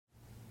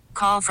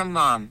Call from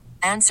mom.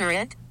 Answer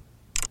it.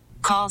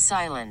 Call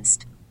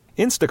silenced.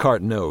 Instacart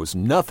knows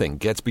nothing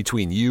gets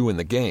between you and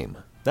the game.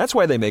 That's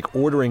why they make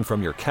ordering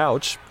from your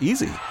couch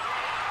easy.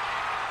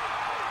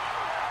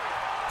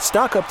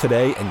 Stock up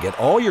today and get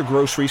all your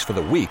groceries for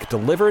the week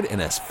delivered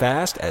in as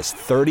fast as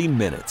 30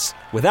 minutes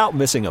without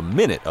missing a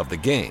minute of the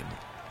game.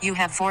 You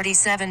have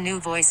 47 new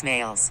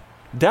voicemails.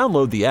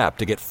 Download the app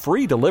to get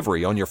free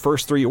delivery on your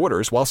first 3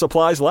 orders while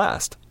supplies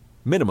last.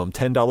 Minimum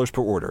 $10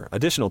 per order.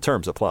 Additional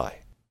terms apply.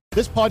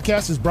 This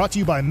podcast is brought to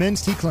you by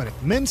Men's T Clinic.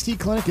 Men's T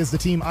Clinic is the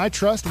team I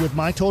trust with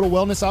my total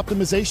wellness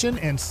optimization,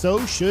 and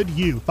so should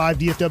you. 5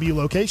 DFW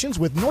locations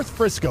with North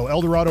Frisco,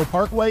 El Dorado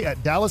Parkway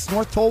at Dallas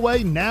North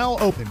Tollway now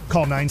open.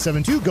 Call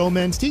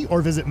 972-GO-MEN'S-T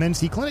or visit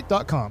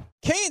mensteclinic.com.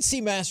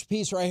 K&C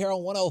Masterpiece right here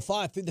on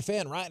 105 through the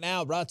fan right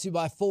now, brought to you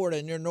by Ford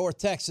and your North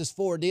Texas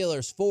Ford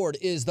dealers. Ford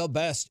is the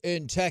best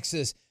in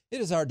Texas. It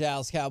is our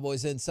Dallas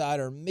Cowboys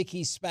insider,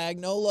 Mickey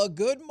Spagnola.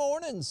 Good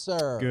morning,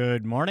 sir.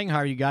 Good morning. How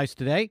are you guys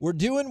today? We're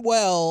doing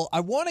well.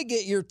 I want to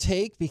get your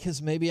take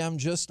because maybe I'm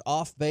just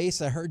off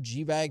base. I heard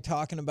G-Bag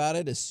talking about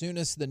it. As soon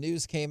as the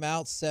news came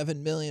out,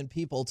 7 million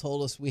people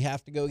told us we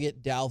have to go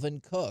get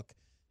Dalvin Cook.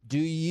 Do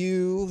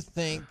you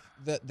think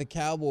that the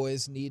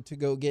Cowboys need to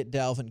go get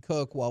Dalvin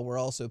Cook while we're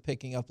also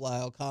picking up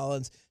Lyle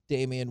Collins,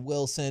 Damian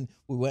Wilson?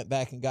 We went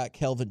back and got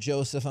Kelvin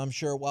Joseph, I'm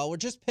sure, while we're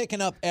just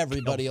picking up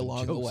everybody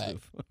along the way.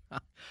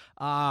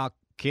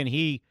 Can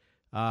he,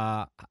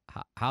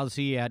 how's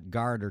he at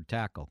guard or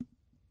tackle?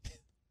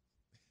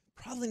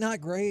 Probably not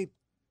great.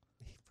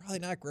 Probably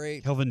not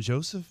great. Kelvin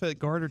Joseph at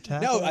guard or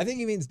tackle? No, I think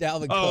he means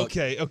Dalvin Cook. Oh,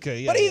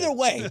 okay. Yeah, but either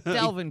way,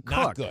 Dalvin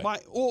Cook. good.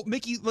 Well,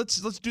 Mickey, let's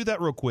do that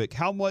real quick.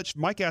 How much?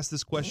 Mike asked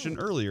this question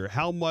earlier.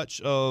 How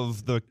much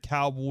of the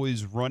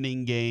Cowboys'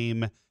 running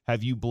game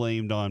have you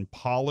blamed on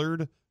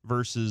Pollard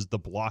versus the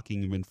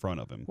blocking in front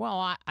of him?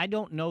 Well, I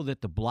don't know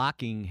that the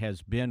blocking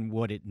has been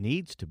what it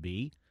needs to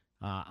be.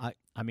 I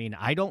mean,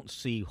 I don't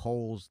see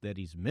holes that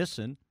he's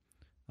missing.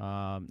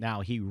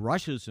 Now, he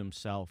rushes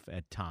himself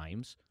at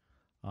times.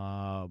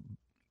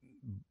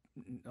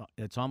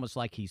 It's almost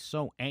like he's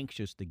so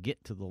anxious to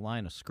get to the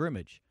line of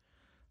scrimmage.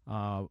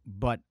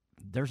 But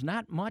there's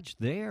not much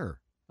there.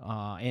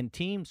 And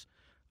teams,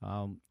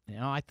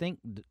 I think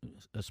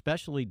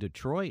especially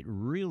Detroit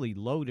really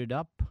loaded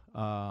up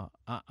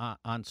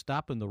on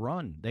stopping the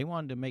run. They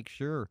wanted to make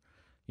sure,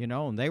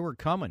 and they were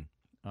coming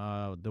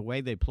the way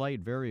they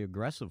played very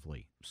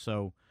aggressively.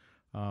 So,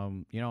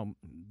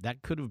 that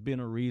could have been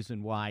a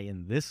reason why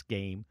in this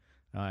game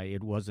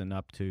it wasn't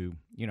up to,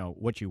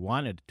 what you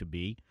wanted it to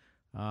be.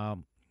 But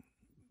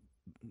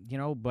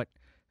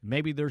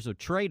maybe there's a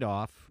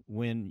trade-off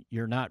when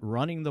you're not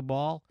running the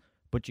ball,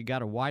 but you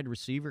got a wide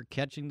receiver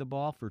catching the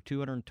ball for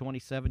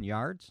 227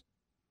 yards.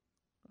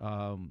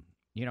 I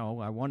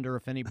wonder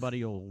if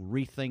anybody will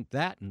rethink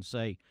that and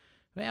say,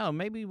 well,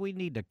 maybe we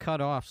need to cut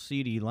off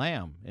CeeDee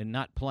Lamb and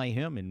not play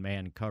him in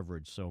man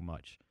coverage so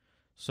much.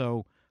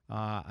 So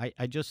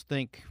I just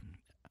think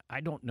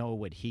I don't know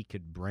what he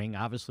could bring.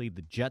 Obviously,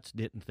 the Jets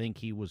didn't think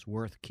he was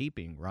worth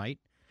keeping, right?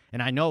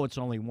 And I know it's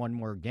only one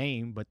more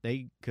game, but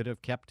they could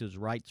have kept his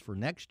rights for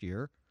next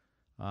year,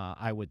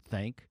 I would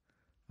think.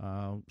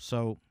 I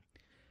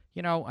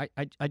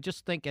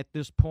just think at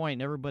this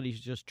point everybody's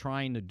just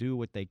trying to do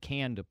what they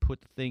can to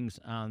put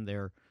things on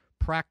their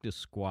practice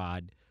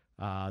squad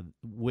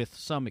with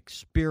some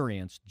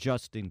experience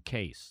just in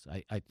case.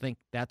 I think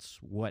that's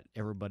what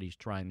everybody's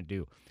trying to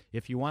do.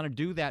 If you want to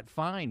do that,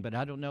 fine, but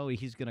I don't know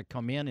he's going to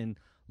come in and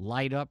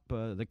light up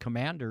the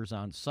Commanders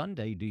on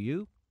Sunday, do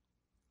you?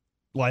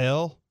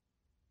 Lyle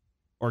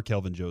or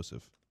Kelvin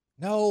Joseph?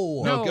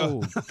 No.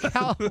 Dalvin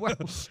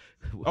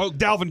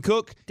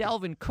Cook?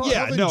 Dalvin Cook.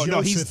 Yeah,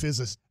 Joseph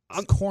is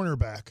a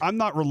cornerback. I'm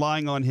not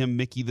relying on him,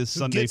 Mickey, this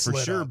Sunday for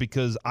sure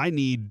because I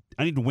need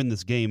to win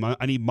this game. I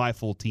need my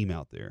full team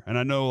out there. And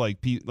I know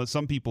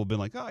some people have been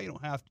like, oh, you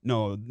don't have to.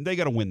 No, they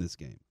got to win this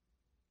game.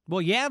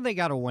 Well, yeah, they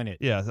got to win it.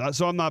 Yeah,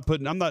 so I'm not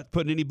putting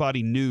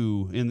anybody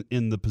new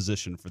in the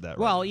position for that.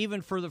 Well, right now.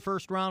 even for the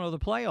first round of the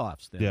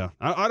playoffs, then. Yeah,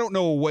 I don't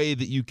know a way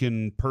that you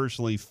can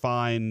personally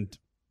find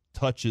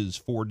touches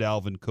for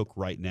Dalvin Cook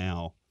right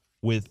now.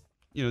 With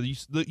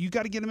you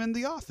got to get him in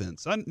the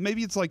offense.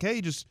 Maybe it's like, hey,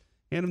 just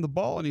hand him the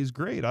ball and he's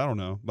great. I don't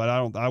know, but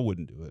I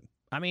wouldn't do it.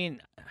 I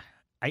mean,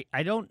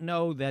 I don't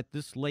know that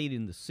this late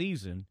in the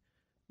season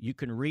you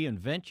can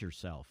reinvent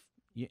yourself.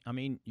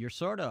 You're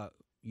sort of.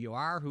 You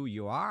are who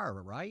you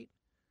are, right?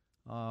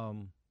 How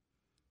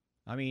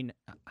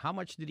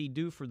much did he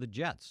do for the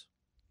Jets?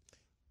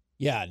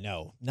 Yeah,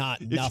 no,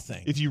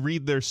 nothing. If you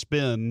read their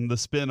spin, the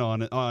spin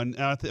on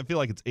I feel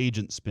like it's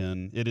agent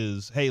spin. It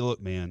is, hey, look,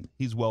 man,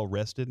 he's well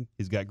rested.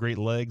 He's got great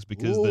legs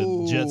because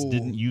the Jets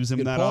didn't use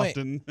him that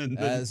often. And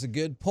that's a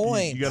good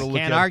point. You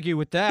can't argue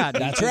with that.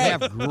 That's right.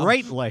 Have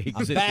great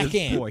legs at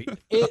this point.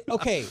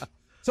 Okay.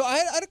 So I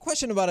had a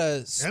question about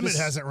Emmett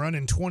hasn't run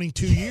in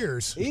 22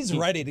 years. He's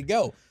ready to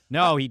go.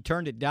 No, he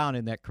turned it down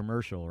in that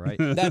commercial, right?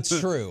 That's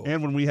true.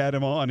 And when we had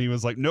him on, he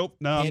was like, nope,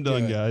 no, I'm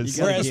done, guys.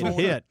 Whereas when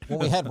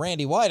we had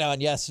Randy White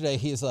on yesterday,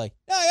 he's like,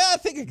 yeah, I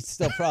think I could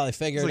still probably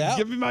figure it out.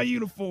 Give me my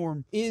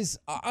uniform.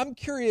 I'm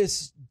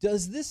curious,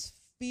 does this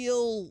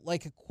feel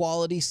like a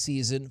quality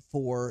season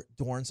for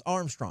Dorrance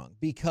Armstrong?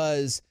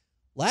 Because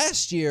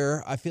last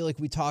year, I feel like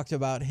we talked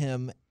about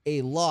him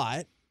a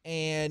lot.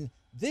 And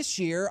this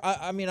year,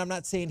 I mean, I'm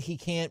not saying he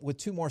can't, with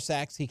 2 more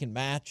sacks, he can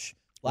match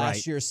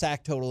last year's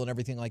sack total and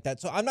everything like that.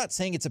 So I'm not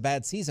saying it's a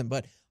bad season,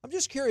 but I'm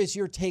just curious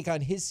your take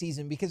on his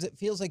season because it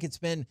feels like it's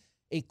been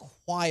a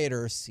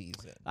quieter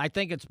season. I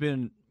think it's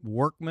been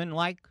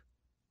workmanlike.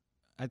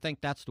 I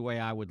think that's the way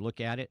I would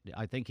look at it.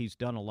 I think he's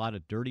done a lot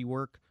of dirty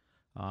work.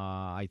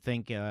 I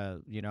think,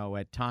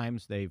 at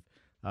times they've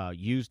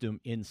used him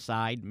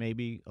inside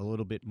maybe a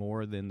little bit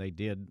more than they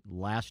did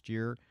last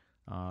year,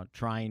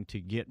 trying to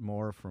get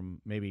more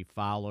from maybe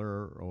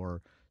Fowler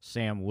or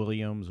Sam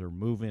Williams or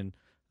moving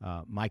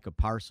Micah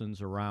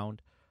Parsons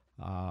around.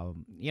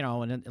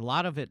 And a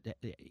lot of it,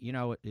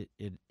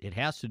 it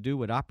has to do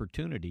with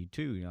opportunity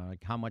too.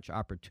 Like how much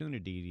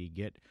opportunity do you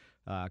get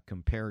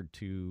compared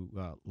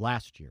to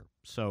last year?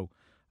 So,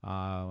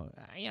 I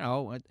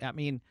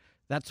mean,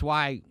 that's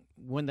why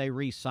when they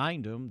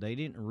re-signed him, they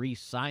didn't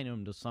re-sign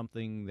him to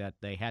something that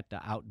they had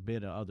to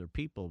outbid other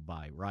people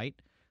by, right?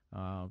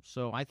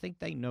 So I think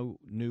they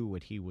knew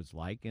what he was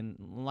like. And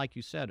like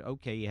you said,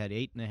 okay, he had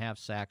 8.5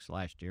 sacks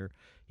last year.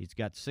 He's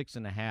got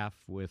 6.5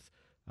 with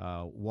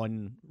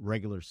 1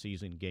 regular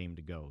season game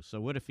to go.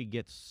 So what if he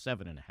gets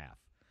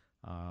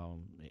 7.5?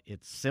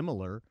 It's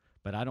similar,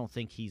 but I don't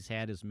think he's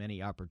had as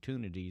many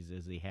opportunities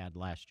as he had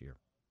last year.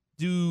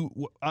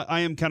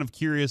 I am kind of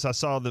curious. I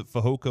saw that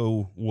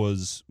Fehoko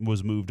was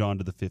moved on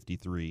to the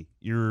 53.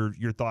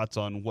 Your thoughts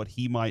on what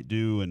he might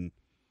do and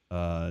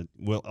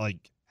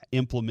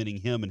implementing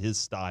him and his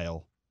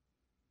style?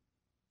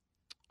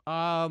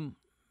 Or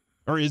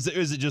is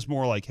it just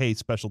more like, hey,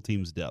 special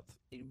teams depth?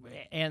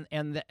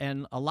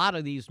 And a lot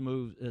of these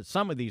moves,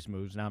 some of these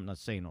moves, and I'm not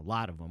saying a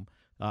lot of them,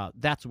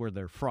 that's where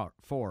they're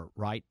for,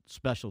 right?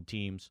 Special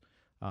teams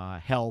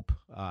help.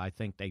 I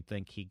think they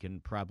think he can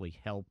probably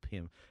help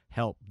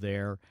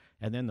there.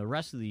 And then the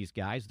rest of these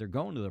guys, they're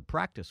going to the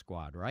practice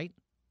squad, right?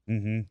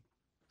 Mm-hmm.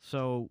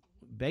 So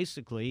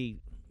basically,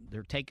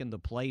 they're taking the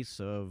place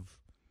of,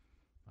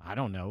 I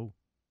don't know,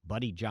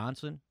 Buddy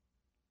Johnson.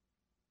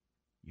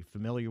 You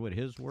familiar with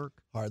his work?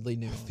 Hardly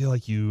knew him.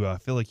 I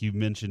feel like you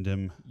mentioned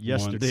him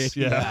yesterday. Once.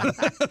 Yeah,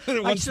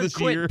 I should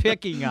quit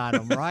picking on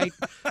him, right?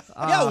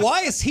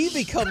 Why has he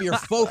become your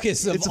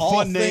focus of all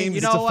fun things? name. You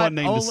It's know a fun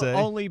what? name to say.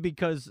 Only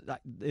because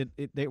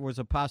there was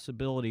a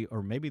possibility,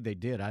 or maybe they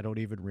did. I don't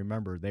even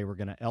remember. They were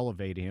going to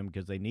elevate him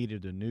because they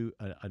needed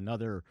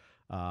another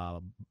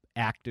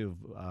active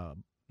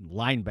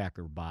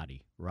linebacker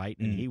body, right?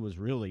 And he was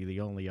really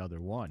the only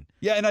other one.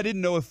 Yeah, and I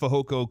didn't know if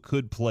Fehoko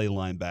could play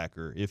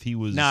linebacker. If he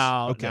was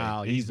no,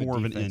 he's more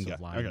of an end guy.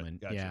 Lineman.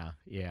 Okay, gotcha.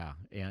 Yeah,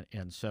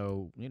 and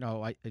so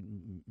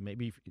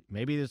maybe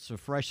it's a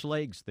fresh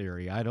legs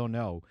theory. I don't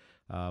know,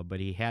 but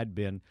he had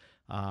been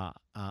on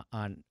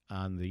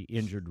the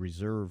injured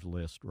reserve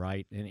list,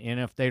 right? And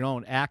if they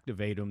don't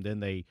activate him,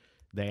 then they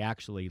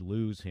actually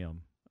lose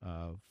him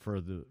for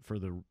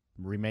the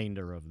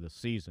remainder of the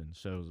season.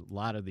 So a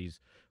lot of these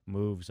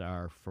moves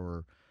are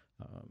for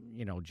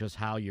just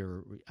how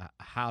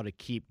to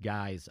keep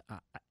guys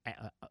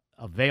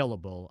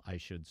available, I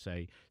should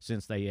say,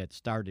 since they had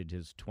started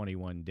his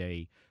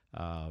 21-day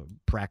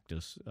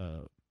practice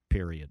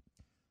period.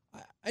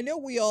 I know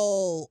we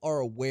all are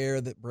aware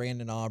that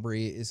Brandon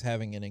Aubrey is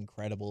having an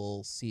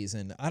incredible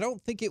season. I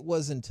don't think it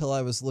was until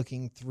I was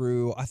looking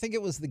through, I think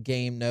it was the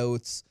game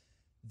notes,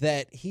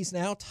 that he's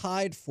now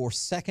tied for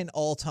second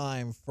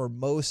all-time for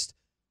most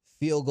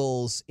field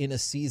goals in a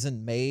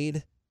season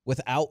made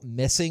without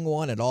missing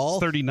one at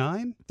all.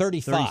 39?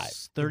 35.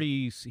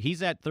 30,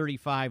 he's at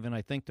 35, and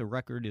I think the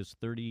record is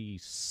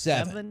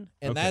 37.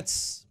 And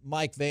that's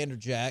Mike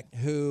Vanderjagt,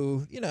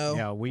 who,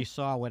 Yeah, we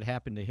saw what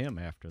happened to him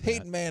after that.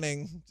 Peyton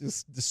Manning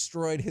just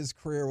destroyed his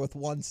career with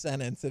one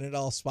sentence, and it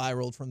all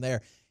spiraled from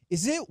there.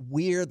 Is it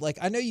weird? Like,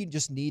 I know you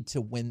just need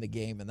to win the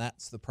game, and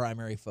that's the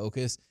primary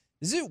focus.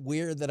 Is it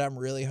weird that I'm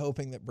really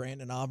hoping that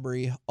Brandon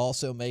Aubrey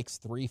also makes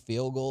 3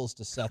 field goals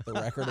to set the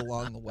record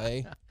along the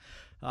way?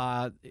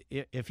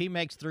 If he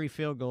makes 3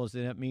 field goals,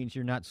 then that means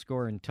you're not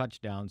scoring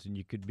touchdowns, and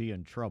you could be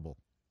in trouble.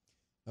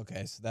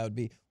 Okay, so that would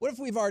be. What if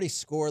we've already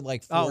scored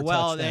like 4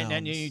 touchdowns?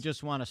 Then you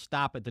just want to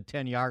stop at the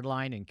 10-yard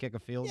line and kick a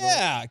field goal.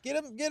 Yeah,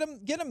 get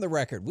him the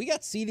record. We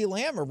got CeeDee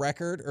Lamb a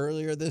record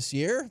earlier this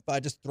year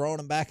by just throwing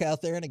him back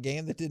out there in a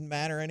game that didn't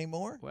matter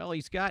anymore. Well,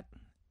 he's got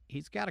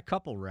a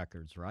couple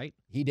records, right?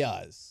 He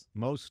does.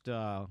 Most,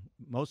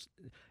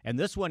 and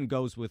this one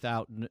goes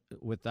without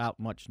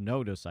much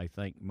notice. I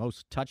think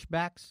most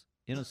touchbacks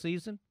in a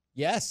season.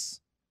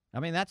 Yes,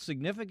 I mean that's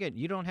significant.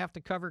 You don't have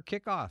to cover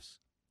kickoffs.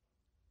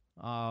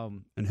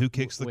 And who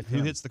hits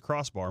the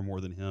crossbar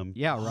more than him?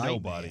 Yeah, right.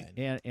 Nobody.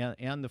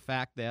 And the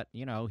fact that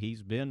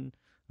he's been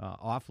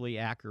awfully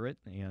accurate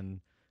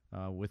and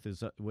with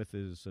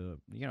his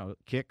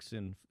kicks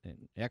and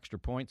extra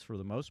points for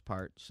the most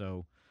part.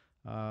 So.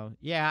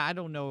 I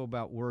don't know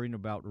about worrying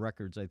about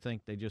records. I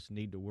think they just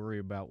need to worry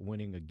about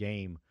winning a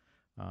game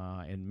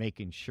and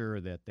making sure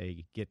that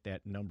they get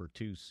that number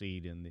 2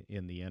 seed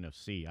in the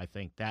NFC. I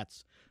think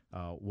that's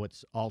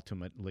what's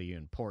ultimately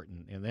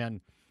important. And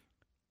then,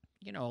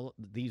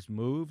 these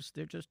moves,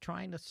 they're just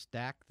trying to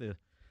stack the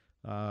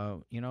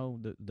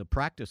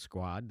practice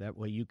squad. That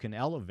way you can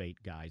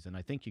elevate guys. And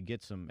I think you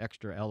get some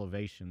extra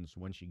elevations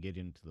once you get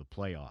into the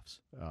playoffs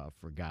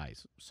for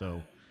guys.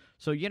 So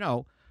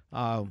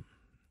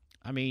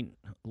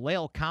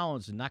Lale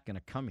Collins is not going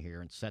to come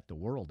here and set the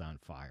world on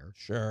fire.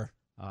 Sure.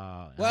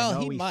 Well,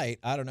 he might.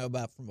 I don't know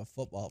about from a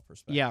football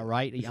perspective. Yeah,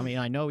 right. I mean,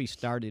 I know he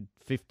started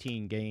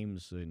 15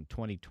 games in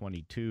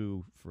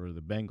 2022 for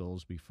the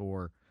Bengals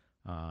before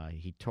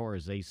he tore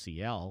his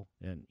ACL.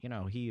 And,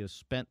 he has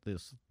spent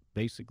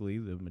basically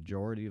the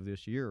majority of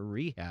this year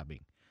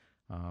rehabbing.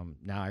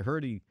 Now, I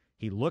heard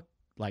he looked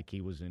like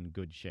he was in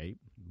good shape,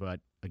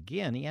 but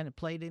again, he hadn't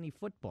played any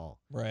football.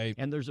 Right.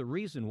 And there's a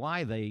reason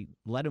why they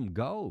let him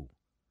go.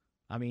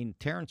 I mean,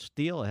 Terrence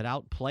Steele had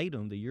outplayed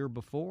him the year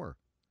before.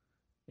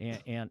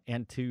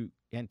 And to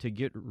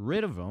get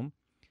rid of him,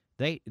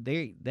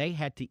 they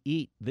had to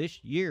eat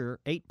this year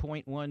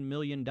 $8.1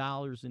 million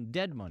in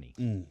dead money.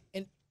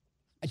 And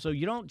so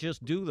you don't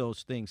just do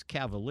those things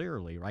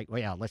cavalierly, right? Well,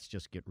 yeah, let's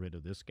just get rid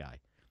of this guy.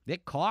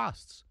 It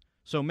costs.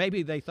 So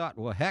maybe they thought,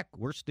 well, heck,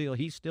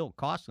 he's still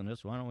costing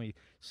us. Why don't we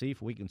see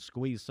if we can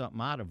squeeze something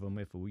out of him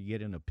if we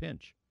get in a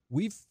pinch?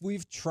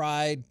 We've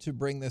tried to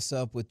bring this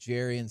up with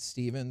Jerry and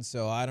Steven,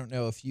 so I don't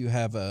know if you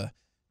have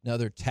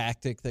another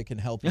tactic that can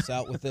help us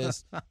out with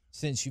this.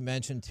 Since you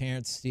mentioned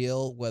Terrence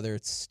Steele, whether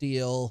it's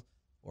Steele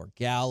or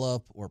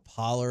Gallup or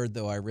Pollard,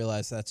 though I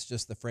realize that's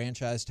just the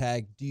franchise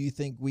tag, do you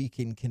think we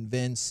can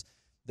convince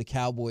the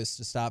Cowboys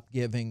to stop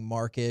giving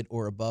market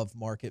or above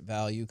market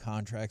value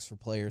contracts for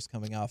players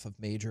coming off of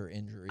major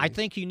injuries? I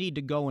think you need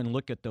to go and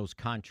look at those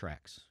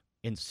contracts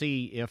and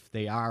see if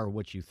they are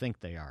what you think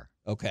they are.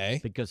 Okay.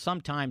 Because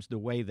sometimes the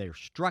way they're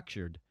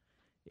structured,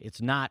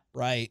 it's not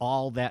right.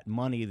 all that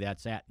money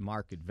that's at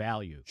market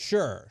value.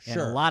 Sure.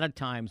 And a lot of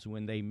times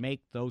when they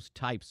make those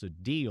types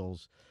of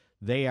deals,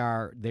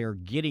 they're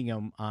getting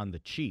them on the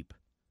cheap.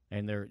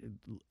 And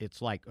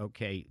it's like,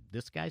 okay,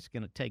 this guy's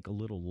going to take a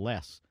little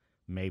less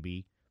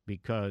maybe,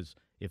 because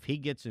if he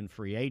gets in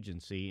free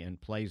agency and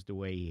plays the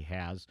way he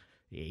has,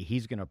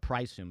 he's going to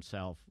price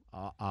himself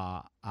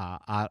off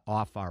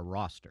our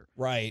roster.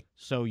 Right.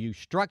 So you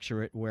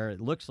structure it where it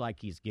looks like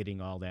he's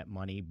getting all that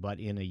money, but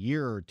in a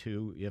year or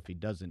two, if he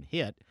doesn't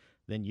hit,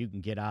 then you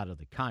can get out of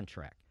the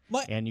contract.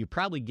 And you're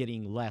probably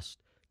getting less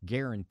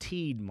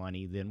guaranteed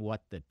money than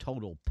what the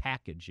total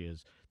package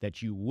is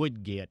that you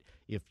would get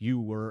if you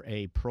were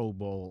a Pro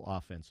Bowl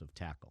offensive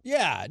tackle.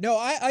 Yeah, no,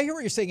 I hear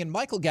what you're saying, and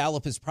Michael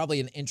Gallup is probably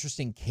an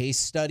interesting case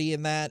study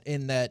in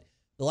that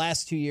the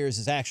last 2 years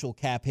his actual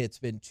cap hit's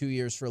been 2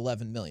 years for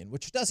 $11 million,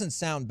 which doesn't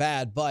sound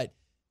bad, but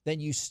then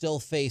you still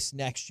face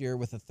next year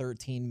with a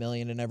 $13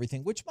 million and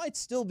everything, which might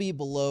still be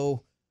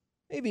below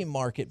maybe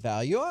market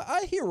value.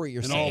 I hear what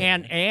you're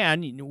saying.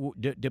 And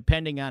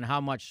depending on how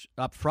much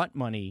upfront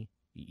money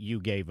you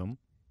gave him,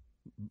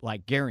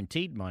 like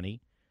guaranteed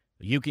money,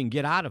 you can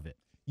get out of it.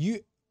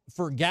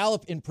 For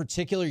Gallup in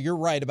particular, you're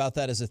right about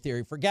that as a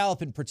theory. For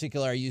Gallup in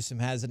particular, I use him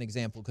as an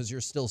example because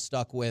you're still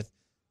stuck with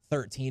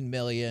 $13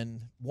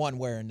 million one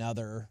way or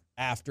another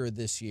after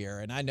this year,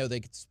 and I know they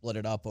could split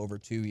it up over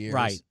 2 years.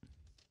 Right.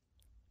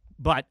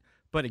 But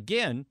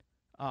again,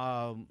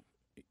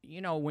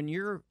 when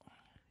you're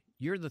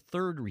the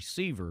third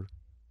receiver,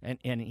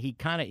 and he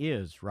kind of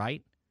is,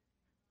 right?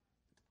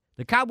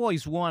 The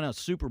Cowboys won a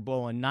Super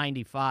Bowl in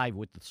 '95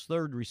 with the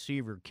third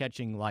receiver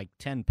catching like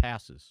 10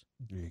 passes.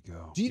 There you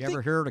go. You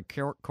ever heard of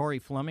Corey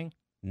Fleming?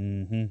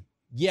 Mm-hmm.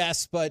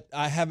 Yes, but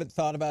I haven't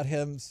thought about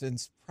him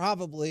since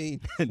probably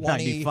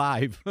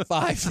 95.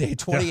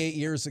 28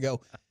 years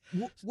ago.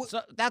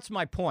 So that's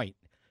my point.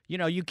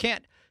 You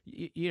can't,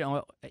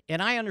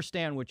 and I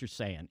understand what you're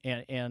saying.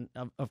 And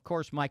of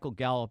course, Michael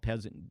Gallup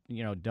hasn't,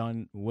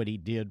 done what he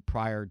did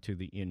prior to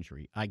the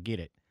injury. I get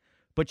it.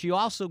 But you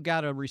also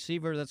got a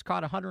receiver that's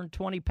caught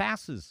 120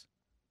 passes.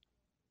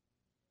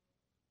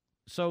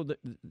 So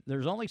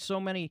there's only so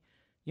many,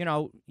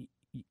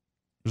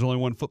 There's only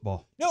one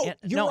football. Right.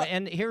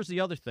 And here's the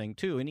other thing,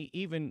 too. And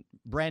even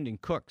Brandon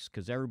Cooks,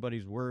 because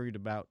everybody's worried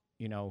about,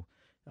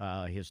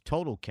 his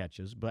total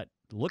catches. But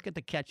look at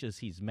the catches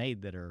he's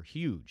made that are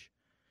huge.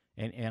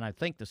 And I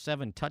think the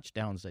 7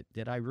 touchdowns,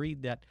 did I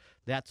read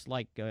that's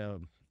like a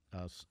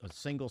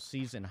single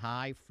season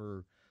high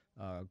for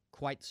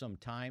quite some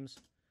times?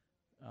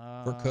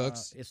 For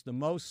Cooks? It's the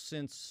most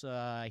since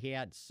he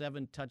had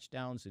 7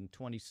 touchdowns in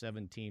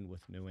 2017 with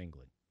New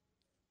England.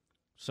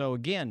 So,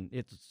 again,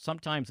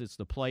 sometimes it's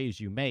the plays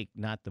you make,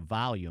 not the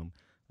volume,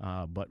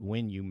 but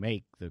when you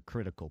make the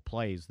critical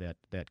plays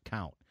that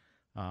count.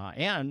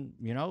 And,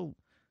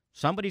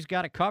 somebody's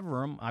got to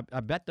cover them.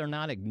 I bet they're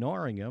not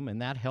ignoring him,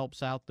 and that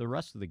helps out the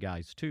rest of the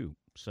guys too.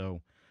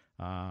 So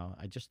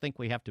I just think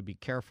we have to be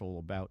careful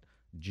about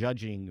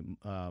judging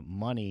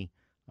money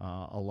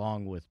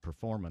along with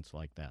performance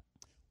like that.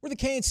 We're the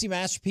K&C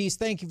Masterpiece.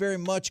 Thank you very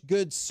much,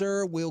 good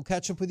sir. We'll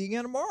catch up with you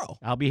again tomorrow.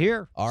 I'll be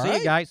here. All See right.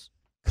 you guys.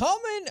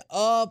 Coming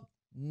up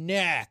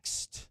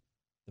Next,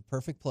 the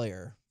perfect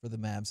player for the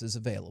Mavs is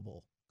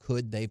available.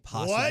 Could they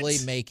possibly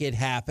make it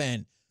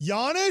happen?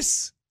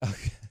 Giannis?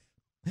 Okay.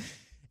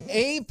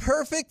 A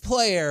perfect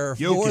player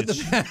for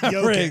the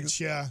Mavericks. Jokic,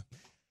 yeah.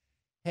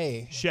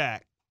 Hey.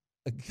 Shaq.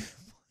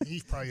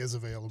 He probably is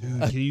available.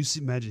 Dude, can you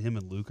imagine him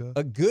and Luka?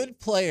 A good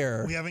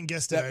player We haven't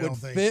guessed it, that I would don't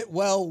think. fit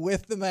well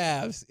with the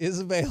Mavs is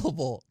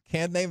available.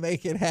 Can they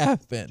make it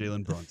happen?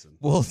 Jalen Brunson.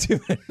 We'll do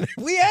it.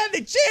 We had the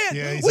chance.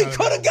 Yeah, he's We not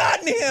could have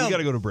gotten him. We got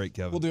to go to break,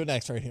 Kevin. We'll do it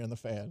next right here on The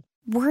Fan.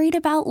 Worried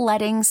about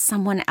letting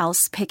someone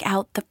else pick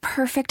out the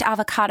perfect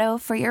avocado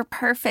for your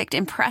perfect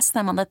impress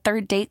them on the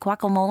third date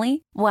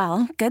guacamole?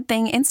 Well, good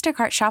thing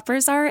Instacart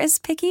shoppers are as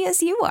picky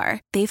as you are.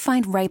 They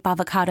find ripe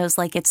avocados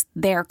like it's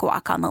their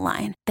guac on the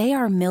line. They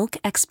are milk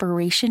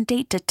expiration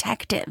date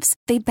detectives.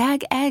 They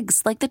bag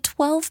eggs like the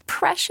 12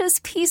 precious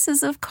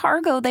pieces of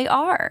cargo they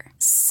are.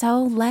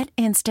 So let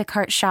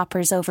Instacart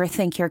shoppers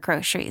overthink your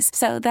groceries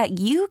so that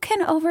you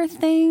can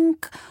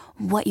overthink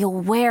what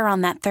you'll wear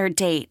on that third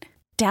date.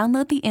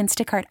 Download the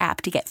Instacart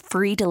app to get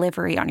free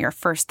delivery on your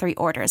first 3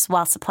 orders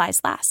while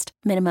supplies last.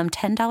 Minimum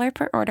 $10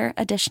 per order.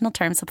 Additional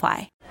terms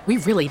apply. We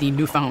really need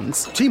new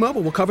phones.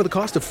 T-Mobile will cover the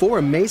cost of 4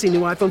 amazing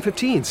new iPhone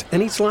 15s,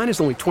 and each line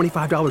is only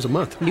 $25 a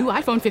month. New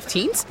iPhone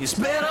 15s? It's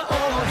better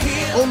over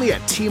here. Only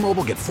at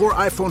T-Mobile, get 4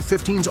 iPhone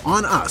 15s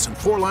on us and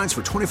 4 lines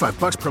for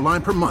 $25 per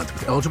line per month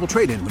with eligible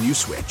trade-in when you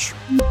switch.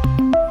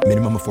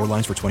 Minimum of 4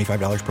 lines for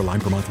 $25 per line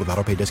per month with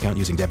autopay discount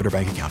using debit or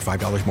bank account.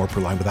 $5 more per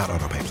line without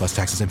autopay, plus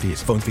taxes and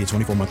fees. Phone fee at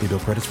 24 monthly bill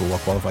credits for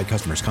well-qualified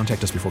customers.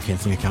 Contact us before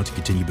canceling account to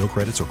continue bill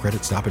credits or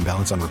credit stop and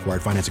balance on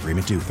required finance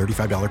agreement due.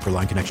 $35 per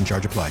line connection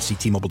charge applies. See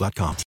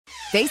T-Mobile.com.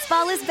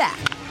 Baseball is back,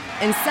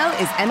 and so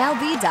is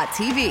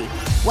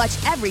MLB.tv. Watch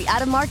every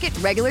out-of-market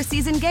regular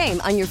season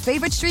game on your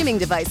favorite streaming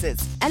devices.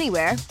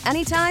 Anywhere,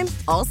 anytime,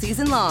 all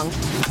season long.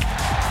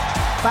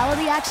 Follow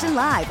the action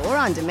live or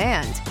on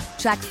demand.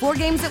 Track 4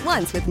 games at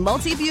once with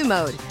multi-view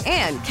mode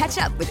and catch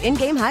up with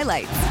in-game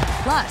highlights.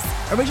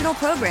 Plus, original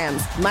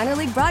programs, minor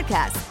league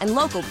broadcasts, and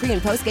local pre-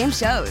 and post-game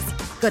shows.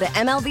 Go to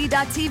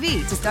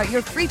MLB.tv to start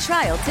your free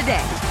trial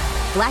today.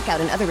 Blackout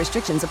and other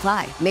restrictions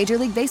apply. Major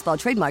League Baseball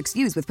trademarks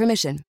used with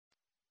permission.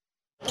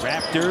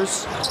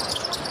 Raptors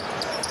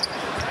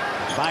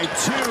by 2.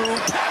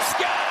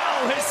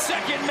 Pascal, his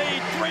second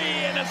made 3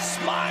 and a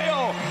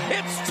smile.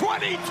 It's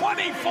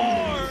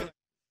 2024.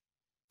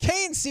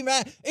 K&C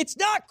It's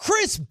not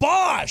Chris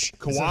Bosh.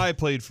 Kawhi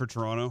played for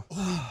Toronto.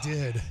 Oh, he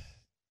did.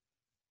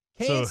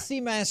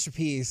 K&C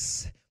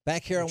Masterpiece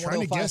back here on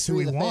trying to guess who 105.3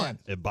 we The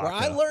want. Fan, where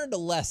I learned a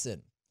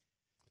lesson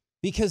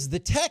because the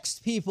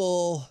text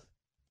people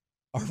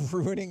are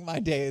ruining my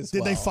day as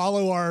well. Did they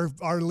follow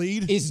our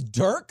lead? Is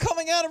Dirk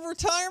coming out of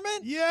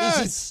retirement? Yes.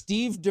 Is it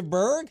Steve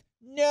DeBerg?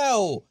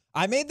 No.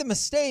 I made the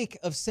mistake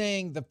of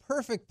saying the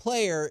perfect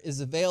player is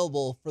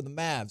available for the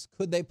Mavs.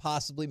 Could they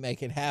possibly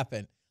make it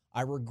happen?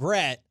 I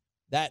regret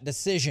that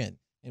decision,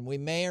 and we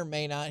may or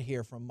may not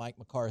hear from Mike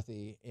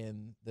McCarthy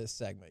in this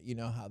segment. You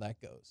know how that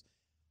goes.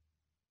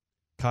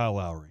 Kyle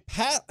Lowry.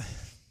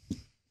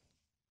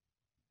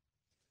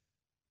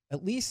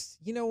 At least,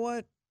 you know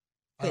what?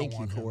 Thank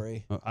you,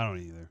 Corey. I don't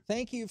either.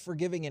 Thank you for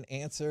giving an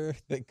answer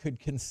that could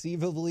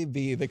conceivably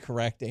be the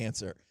correct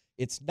answer.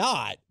 It's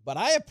not, but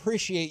I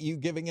appreciate you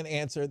giving an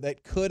answer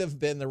that could have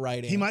been the right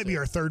answer. He might be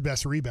our third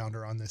best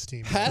rebounder on this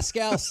team.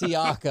 Pascal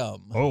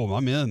Siakam. Oh,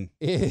 I'm in.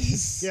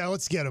 Yeah,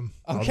 let's get him.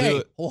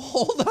 Okay, well,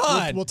 hold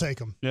on. We'll take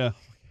him. Yeah,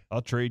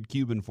 I'll trade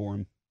Cuban for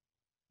him.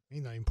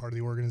 He's not even part of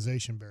the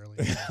organization, barely.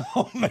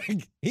 Oh my!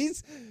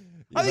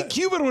 I think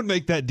Cuban would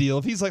make that deal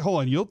if he's like, "Hold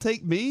on, you'll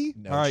take me?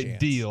 No All right, chance.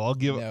 deal. I'll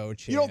give." No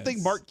chance. You don't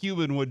think Mark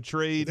Cuban would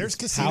trade? There's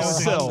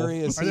casinos.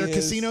 Are there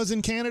casinos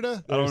in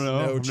Canada? I don't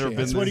know. No I've never been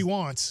That's there. what he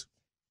wants.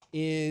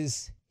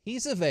 He's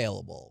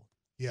available.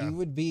 Yeah. He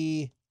would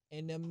be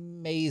an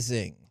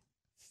amazing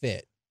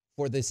fit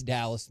for this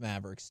Dallas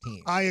Mavericks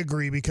team. I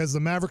agree because the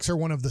Mavericks are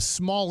one of the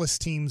smallest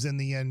teams in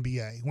the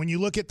NBA. When you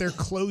look at their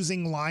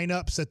closing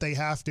lineups that they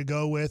have to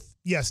go with,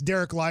 yes,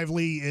 Derek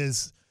Lively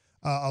is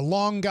a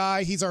long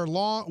guy. He's our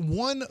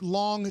one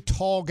long,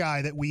 tall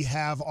guy that we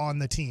have on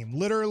the team.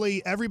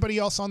 Literally everybody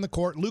else on the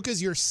court.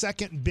 Luka's your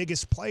second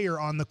biggest player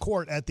on the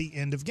court at the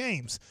end of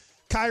games.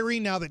 Kyrie,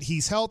 now that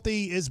he's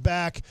healthy, is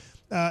back.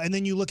 And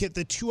then you look at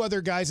the 2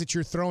 other guys that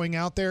you're throwing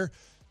out there.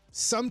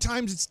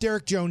 Sometimes it's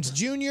Derek Jones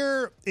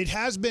Jr. It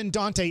has been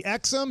Dante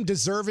Exum,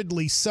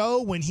 deservedly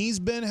so, when he's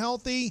been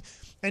healthy.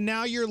 And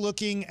now you're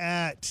looking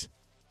at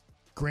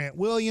Grant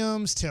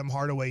Williams, Tim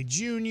Hardaway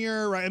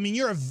Jr., right? I mean,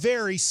 you're a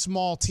very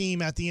small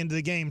team at the end of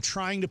the game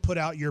trying to put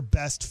out your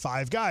best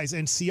 5 guys.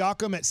 And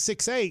Siakam at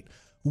 6'8"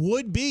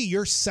 would be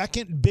your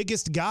second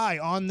biggest guy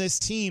on this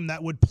team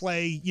that would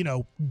play,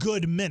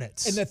 good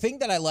minutes. And the thing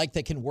that I like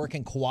that can work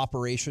in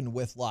cooperation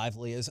with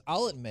Lively is,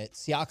 I'll admit,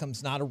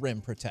 Siakam's not a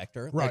rim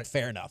protector. Right. Like,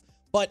 fair enough.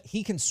 But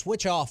he can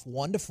switch off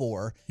 1 to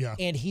 4. Yeah.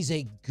 And he's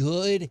a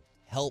good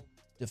help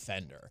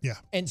defender. Yeah.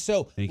 And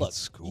so, He can look,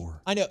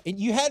 score. I know, and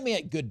you had me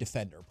at good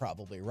defender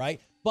probably, right?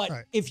 But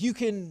Right. if you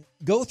can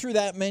go through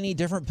that many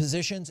different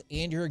positions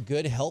and you're a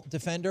good help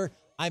defender,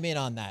 I'm in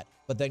on that.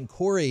 But then,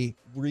 Corey,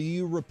 will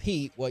you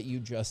repeat what you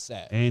just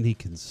said? And he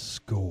can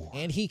score.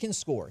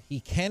 He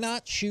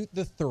cannot shoot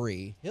the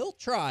three. He'll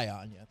try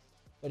on you,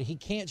 but he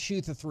can't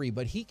shoot the three.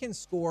 But he can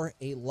score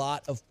a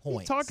lot of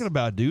points. What are you talking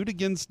about, dude?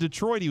 Against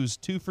Detroit, he was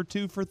 2 for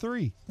 2 for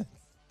 3.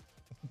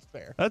 That's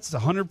fair. That's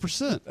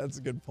 100%. That's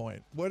a good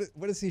point. What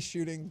is he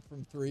shooting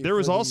from three? There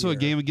was also year? a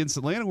game against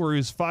Atlanta where he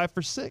was 5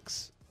 for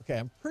 6. Okay,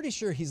 I'm pretty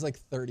sure he's like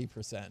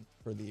 30%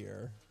 for the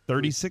year.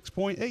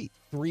 36.8.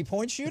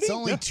 3-point shooting? It's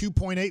only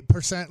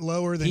 2.8%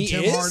 lower than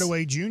Tim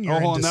Hardaway Jr. Oh,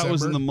 hold on, in that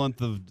was in December. the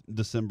month of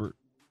December.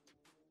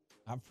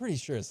 I'm pretty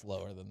sure it's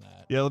lower than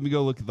that. Yeah, let me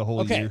go look at the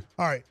whole year.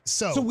 All right,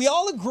 so we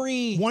all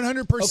agree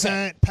 100%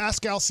 Okay.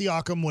 Pascal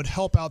Siakam would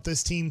help out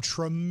this team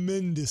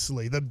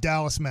tremendously, the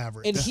Dallas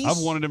Mavericks. And I've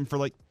wanted him for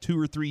like 2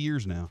 or 3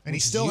 years now. And he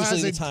Which is still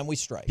usually has the time we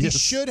strike. He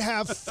should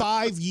have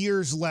 5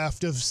 years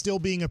left of still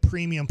being a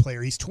premium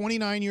player. He's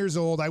 29 years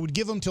old. I would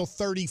give him till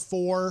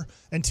 34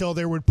 until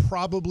there would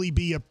probably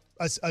be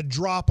a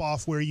drop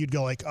off where you'd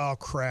go like, oh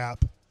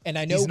crap. And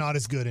I know he's not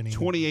as good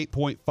anymore.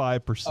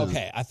 28.5%.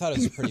 Okay, I thought it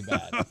was pretty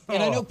bad.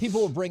 And I know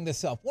people will bring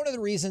this up. One of the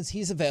reasons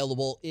he's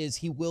available is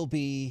he will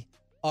be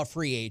a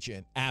free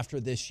agent after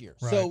this year.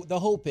 Right. So the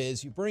hope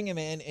is you bring him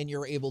in and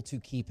you're able to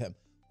keep him.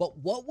 But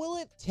what will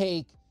it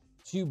take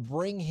to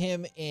bring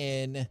him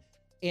in?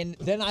 And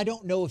then I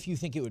don't know if you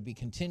think it would be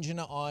contingent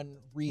on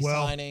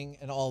re-signing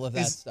and all of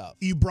that stuff.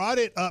 You brought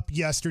it up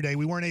yesterday.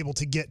 We weren't able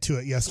to get to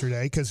it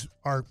yesterday because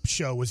our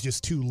show was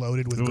just too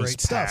loaded with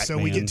great stuff. So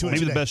we get to it Maybe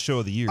today. the best show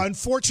of the year.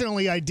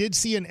 Unfortunately, I did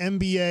see an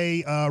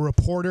NBA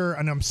reporter,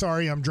 and I'm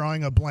sorry, I'm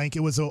drawing a blank. It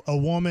was a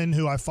woman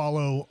who I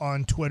follow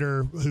on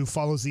Twitter who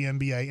follows the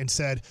NBA and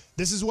said,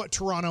 this is what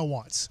Toronto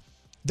wants.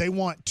 They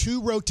want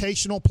 2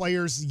 rotational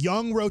players,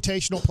 young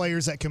rotational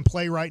players that can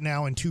play right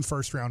now, and 2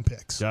 first-round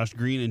picks. Josh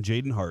Green and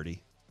Jaden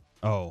Hardy.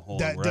 Oh,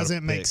 hold on, That we're out of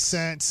doesn't make picks.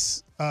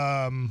 sense.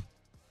 That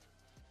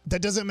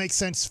doesn't make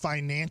sense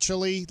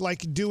financially,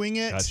 like doing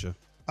it. Gotcha.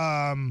 But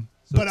I'm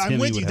Timmy with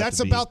would you. have That's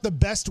to be- about the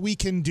best we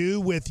can do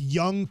with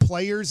young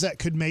players that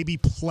could maybe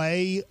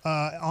play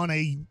on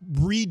a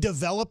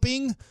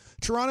redeveloping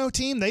Toronto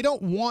team. They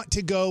don't want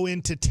to go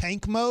into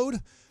tank mode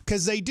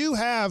because they do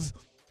have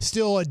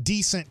still a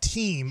decent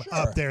team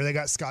up there. They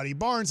got Scotty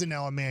Barnes and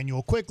now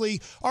Emmanuel Quickly.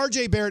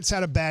 RJ Barrett's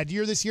had a bad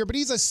year this year, but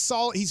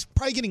he's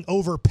probably getting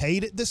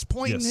overpaid at this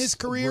point in his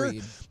career.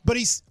 Agreed. But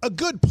he's a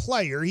good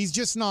player. He's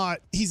just not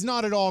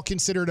at all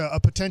considered a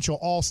potential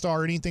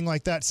all-star or anything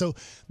like that. So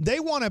they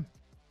want to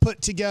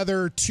put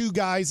together 2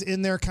 guys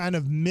in their kind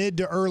of mid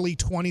to early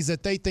 20s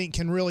that they think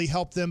can really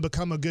help them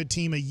become a good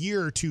team a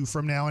year or 2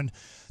 from now. And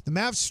the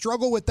Mavs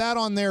struggle with that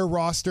on their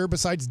roster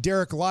besides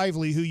Derek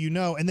Lively, who you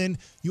know, and then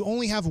you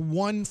only have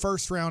 1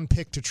 first-round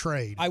pick to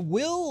trade. I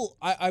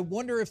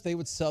wonder if they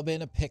would sub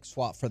in a pick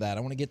swap for that. I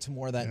want to get to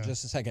more of that in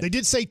just a second. They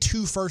did say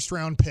 2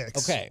 first-round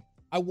picks. Okay.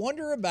 I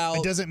wonder about...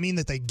 It doesn't mean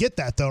that they get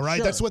that, though, right?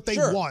 Sure, That's what they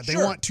sure, want. They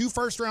sure. want 2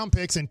 first-round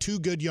picks and 2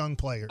 good young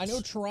players. I know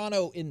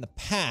Toronto in the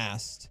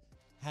past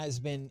has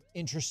been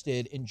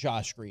interested in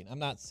Josh Green. I'm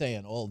not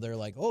saying, they're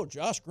like,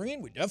 Josh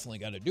Green, we definitely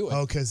got to do it.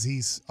 Oh, because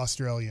he's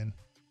Australian.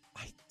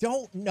 I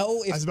don't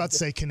know if... I was about to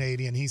say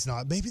Canadian. He's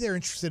not. Maybe they're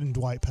interested in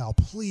Dwight Powell.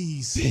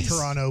 Please,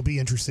 Toronto, be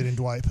interested in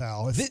Dwight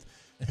Powell.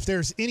 If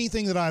there's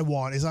anything that I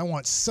want, is I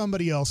want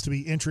somebody else to be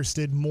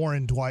interested more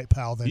in Dwight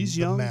Powell than He's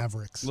the young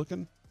Mavericks.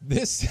 looking.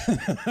 This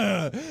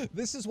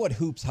is what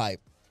Hoops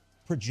Hype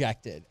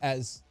projected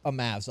as a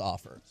Mavs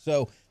offer.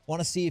 So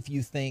want to see if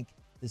you think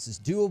this is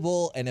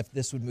doable and if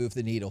this would move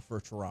the needle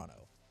for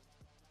Toronto.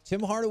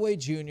 Tim Hardaway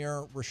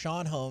Jr.,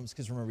 Rashawn Holmes,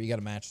 because remember, you got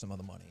to match some of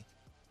the money.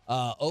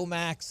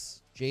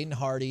 Omax, Jaden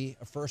Hardy,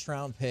 a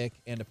first-round pick,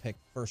 and a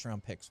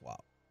first-round pick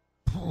swap.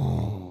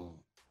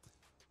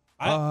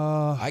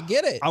 I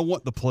get it. I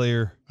want the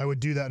player. I would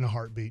do that in a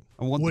heartbeat.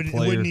 I want the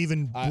player. Wouldn't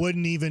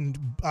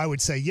even. I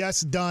would say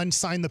yes, done.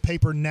 Sign the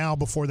paper now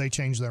before they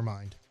change their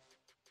mind.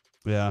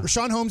 Yeah.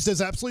 Rashawn Holmes does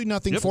absolutely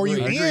nothing for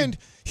you, and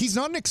he's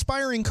not an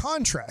expiring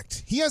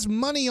contract. He has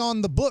money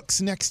on the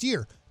books next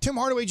year. Tim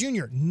Hardaway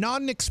Jr.,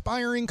 not an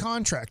expiring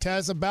contract,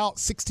 has about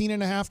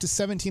 $16.5 to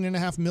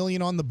 $17.5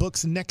 million on the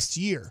books next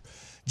year.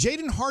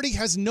 Jaden Hardy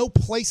has no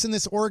place in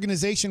this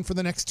organization for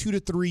the next 2 to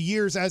 3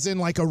 years, as in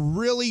like a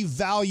really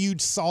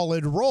valued,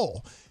 solid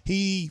role.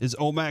 Is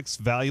Omax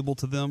valuable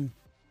to them?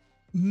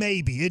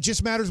 Maybe. It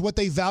just matters what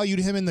they valued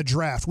him in the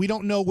draft. We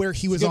don't know where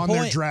he was on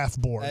their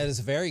draft board. That is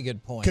a very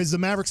good point. Because the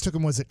Mavericks took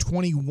him, was it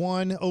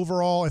 21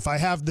 overall, if I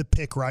have the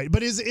pick right,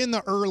 but is in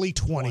the early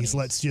 20s,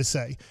 let's just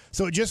say.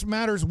 So it just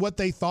matters what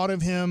they thought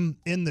of him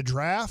in the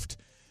draft.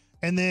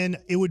 And then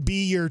it would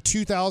be your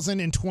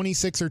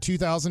 2026 or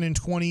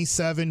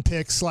 2027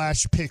 pick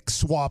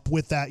swap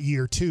with that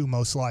year too,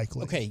 most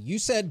likely. Okay, you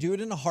said do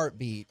it in a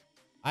heartbeat.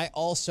 I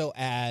also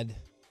add,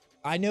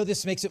 I know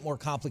this makes it more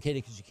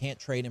complicated because you can't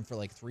trade him for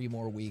like 3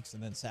 more weeks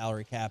and then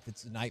salary cap.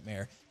 It's a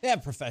nightmare. They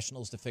have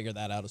professionals to figure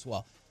that out as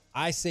well.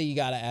 They say you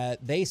got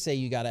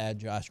to add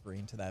Josh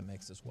Green to that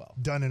mix as well.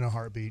 Done in a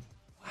heartbeat.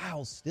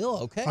 Wow, still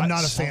okay. I'm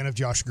not a fan of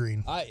Josh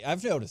Green.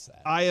 I've noticed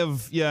that.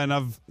 And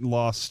I've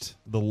lost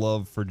the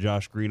love for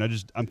Josh Green.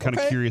 I'm kind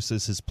of curious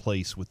as his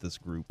place with this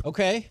group.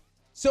 Okay.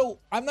 So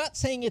I'm not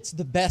saying it's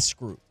the best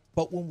group,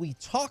 but when we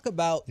talk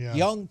about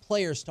young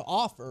players to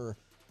offer,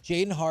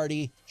 Jaden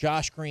Hardy,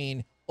 Josh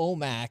Green,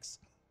 Omax,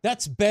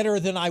 that's better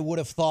than I would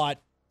have thought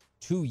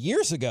 2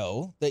 years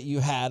ago that you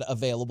had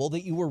available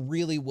that you were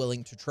really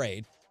willing to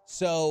trade.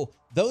 So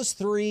those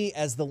three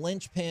as the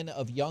linchpin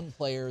of young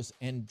players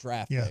and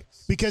draft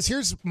picks. Because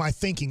here's my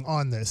thinking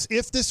on this.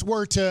 If this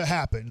were to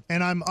happen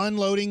and I'm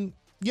unloading,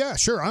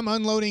 I'm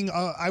unloading,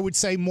 I would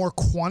say more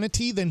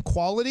quantity than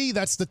quality.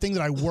 That's the thing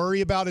that I worry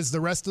about is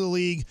the rest of the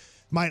league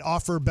might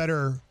offer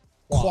better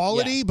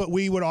quality, but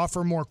we would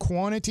offer more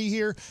quantity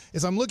here.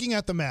 As I'm looking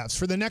at the Mavs,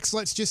 for the next,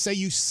 let's just say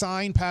you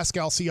sign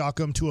Pascal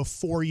Siakam to a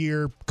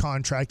 4-year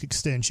contract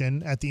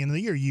extension at the end of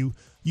the year. You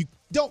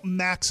don't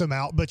max him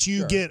out, but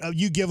you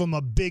give him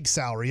a big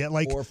salary at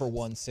like 4 for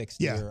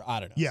 160 or I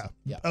don't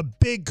know. A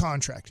big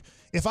contract.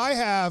 If I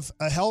have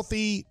a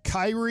healthy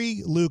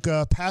Kyrie,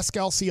 Luka,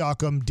 Pascal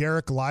Siakam,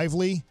 Derek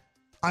Lively,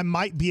 I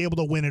might be able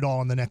to win it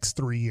all in the next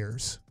 3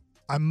 years.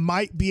 I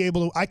might be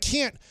able to. I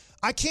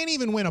can't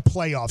even win a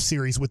playoff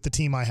series with the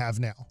team I have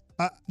now.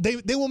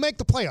 They will make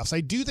the playoffs.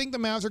 I do think the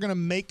Mavs are going to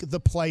make the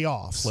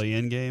playoffs.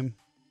 Play-in game.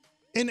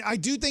 And I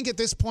do think at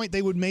this point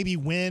they would maybe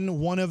win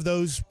one of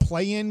those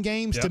play-in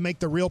games to make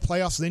the real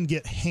playoffs, then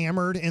get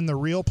hammered in the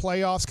real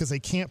playoffs because they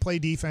can't play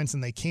defense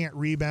and they can't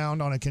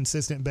rebound on a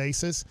consistent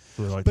basis.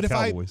 Like but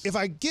if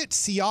I get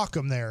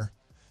Siakam there,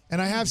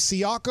 and I have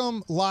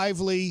Siakam,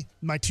 Lively,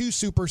 my two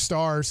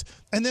superstars,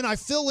 and then I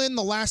fill in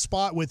the last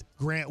spot with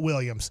Grant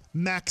Williams,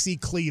 Maxi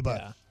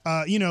Kleba.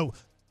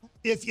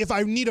 If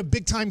I need a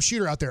big-time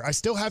shooter out there, I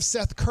still have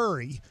Seth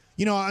Curry.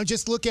 I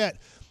just look at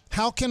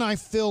how can I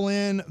fill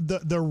in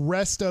the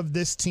rest of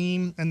this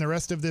team and the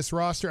rest of this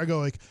roster. I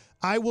go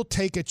I will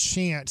take a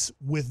chance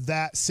with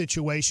that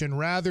situation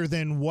rather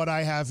than what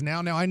I have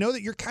now. Now, I know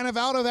that you're kind of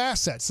out of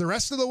assets. The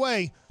rest of the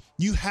way,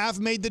 you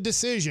have made the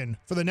decision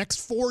for the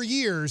next 4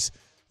 years.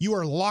 You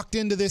are locked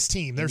into this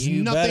team. There's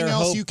nothing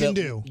else you can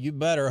do. You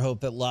better hope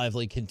that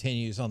Lively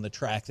continues on the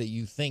track that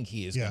you think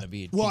he is going to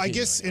be. Well, I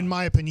guess, in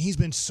my opinion, he's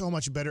been so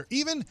much better.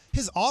 Even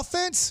his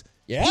offense,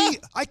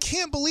 I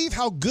can't believe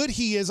how good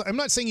he is. I'm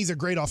not saying he's a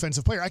great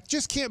offensive player. I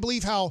just can't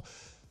believe how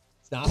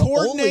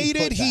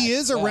coordinated he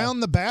is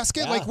around the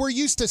basket. Like, we're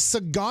used to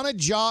Sagana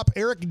Diop,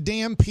 Eric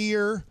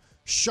Dampier,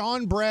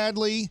 Sean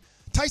Bradley.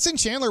 Tyson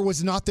Chandler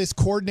was not this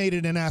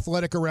coordinated and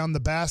athletic around the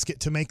basket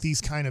to make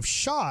these kind of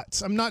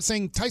shots. I'm not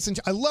saying Tyson.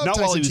 I love not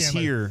Tyson while he was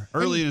Chandler. here.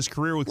 Early in his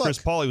career with Chris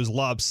Paul, he was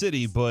Lob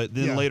City, but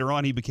then later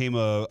on he became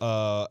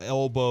a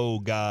elbow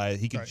guy.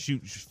 He could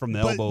shoot from the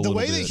elbow. But the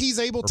way that he's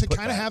able to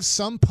kind of have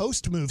some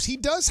post moves, he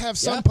does have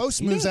some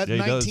post moves at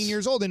 19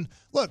 years old. And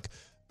look,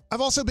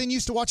 I've also been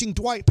used to watching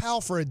Dwight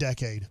Powell for a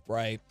decade.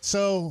 Right.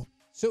 So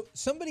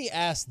somebody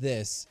asked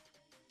this.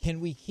 Can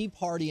we keep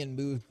Hardy and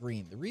move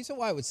Green? The reason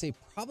why I would say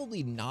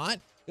probably not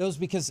is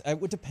because it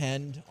would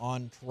depend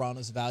on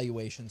Toronto's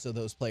valuations of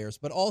those players.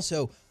 But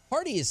also,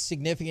 Hardy is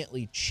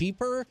significantly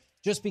cheaper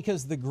just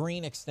because the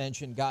Green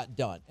extension got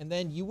done. And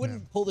then you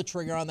wouldn't pull the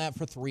trigger on that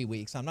for 3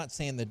 weeks. I'm not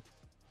saying the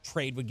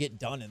trade would get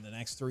done in the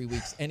next 3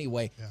 weeks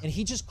anyway. And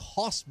he just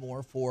costs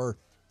more for,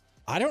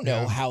 I don't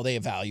know how they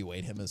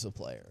evaluate him as a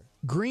player.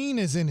 Green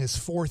is in his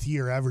 4th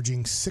year,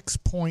 averaging 6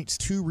 points,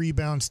 2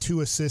 rebounds,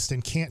 2 assists,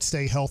 and can't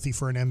stay healthy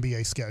for an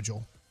NBA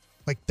schedule.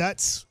 Like,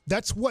 that's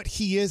what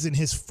he is in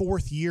his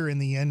 4th year in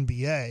the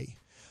NBA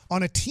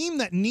on a team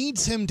that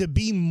needs him to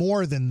be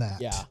more than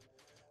that. Yeah.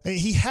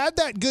 He had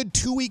that good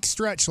 2-week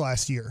stretch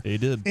last year. He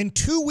did. In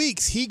 2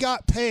 weeks, he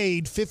got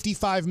paid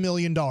 $55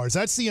 million.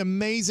 That's the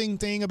amazing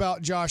thing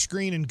about Josh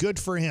Green, and good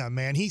for him,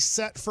 man. He's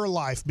set for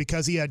life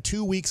because he had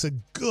 2 weeks of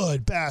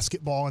good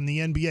basketball in the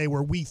NBA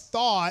where we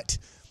thought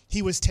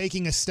he was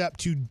taking a step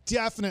to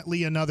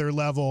definitely another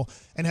level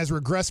and has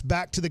regressed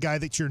back to the guy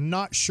that you're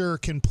not sure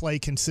can play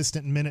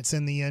consistent minutes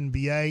in the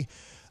NBA.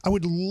 I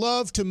would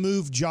love to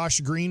move Josh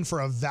Green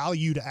for a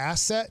valued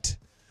asset.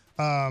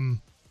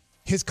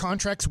 His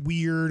contract's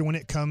weird when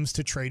it comes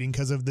to trading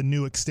because of the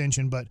new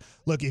extension. But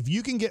look, if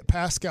you can get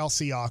Pascal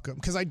Siakam,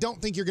 because I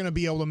don't think you're going to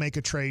be able to make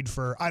a trade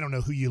for, I don't know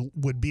who you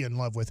would be in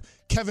love with,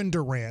 Kevin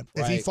Durant.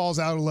 If he falls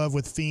out of love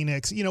with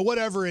Phoenix,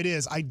 whatever it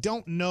is, I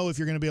don't know if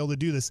you're going to be able to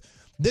do this.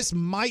 This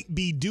might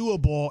be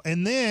doable.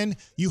 And then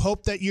you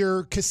hope that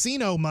your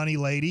casino money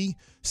lady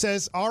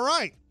says, all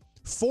right,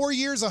 4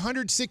 years,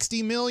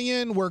 $160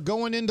 million. We're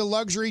going into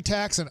luxury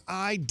tax, and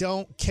I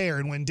don't care.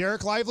 And when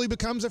Derek Lively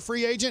becomes a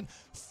free agent,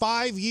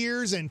 5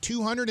 years and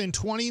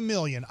 $220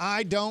 million.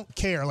 I don't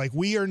care. Like,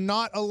 we are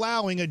not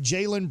allowing a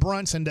Jalen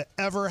Brunson to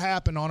ever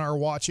happen on our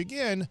watch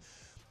again.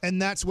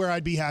 And that's where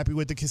I'd be happy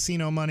with the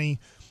casino money.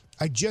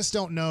 I just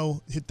don't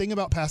know. The thing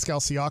about Pascal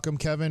Siakam,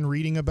 Kevin,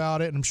 reading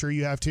about it, and I'm sure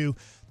you have too,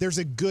 there's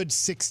a good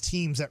 6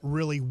 teams that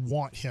really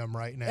want him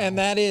right now. And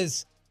that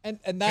is, and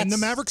that's, and the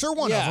Mavericks are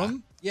one of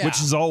them. Yeah.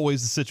 Which is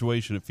always the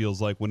situation, it feels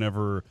like,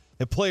 whenever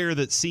a player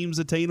that seems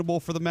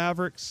attainable for the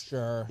Mavericks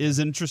is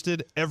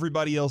interested,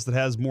 everybody else that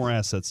has more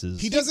assets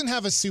is. He doesn't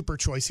have a super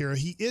choice here.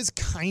 He is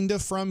kind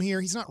of from here.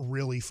 He's not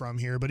really from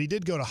here, but he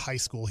did go to high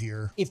school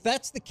here. If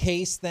that's the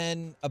case,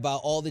 then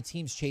about all the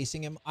teams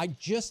chasing him,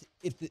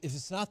 if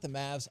it's not the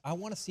Mavs, I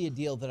want to see a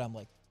deal that I'm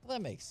like, well,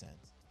 that makes sense.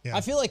 Yeah.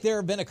 I feel like there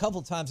have been a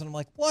couple times, and I'm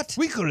like, what?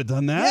 We could have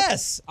done that.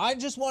 Yes. I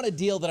just want a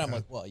deal that I'm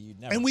like, well, you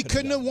never. And we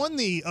couldn't have won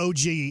the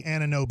OG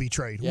Anunoby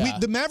trade. Yeah.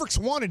 The Mavericks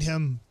wanted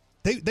him.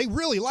 They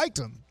really liked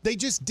him. They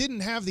just didn't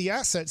have the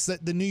assets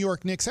that the New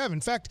York Knicks have. In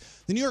fact,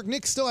 the New York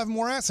Knicks still have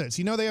more assets.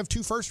 You know, they have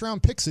 2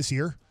 first-round picks this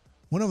year,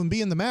 one of them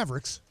being the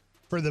Mavericks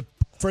for the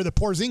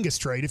Porzingis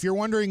trade. If you're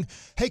wondering,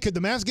 hey, could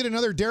the Mavs get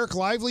another Derek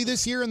Lively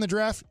this year in the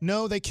draft?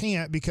 No, they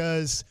can't,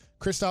 because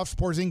Kristaps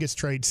Porzingis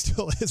trade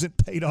still isn't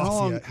paid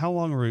off yet. How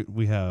long do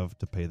we have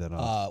to pay that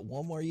off?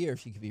 One more year.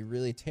 If you could be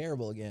really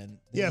terrible again.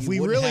 Yeah,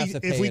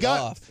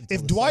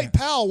 if Dwight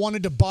Powell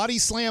wanted to body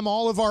slam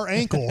all of our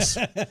ankles,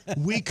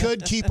 we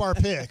could keep our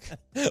pick.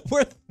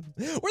 We're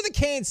the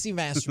K&C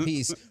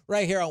Masterpiece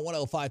right here on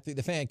 105.3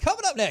 The Fan.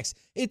 Coming up next,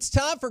 it's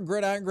time for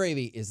Gridiron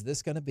Gravy. Is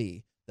this going to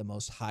be the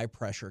most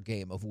high-pressure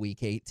game of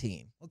Week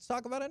 18? Let's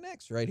talk about it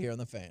next right here on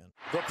The Fan.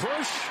 The push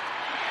and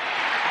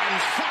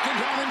second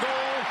down and goal.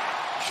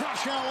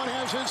 Josh Allen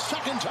has his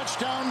second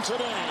touchdown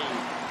today.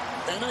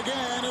 And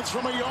again, it's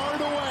from a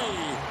yard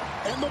away.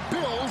 And the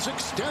Bills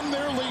extend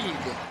their lead.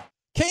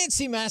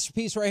 K&C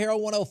Masterpiece right here on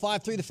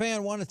 105.3 The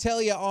Fan. Want to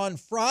tell you, on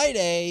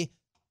Friday,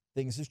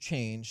 things have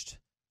changed.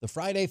 The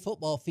Friday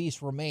football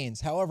feast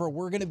remains. However,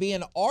 we're going to be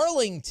in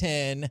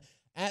Arlington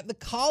at the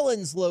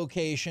Collins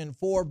location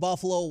for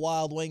Buffalo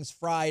Wild Wings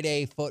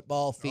Friday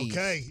football feast.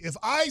 Okay, if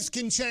eyes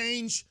can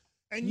change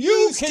and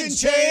you can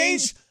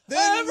change,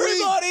 then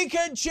everybody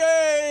can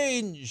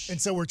change. And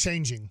so we're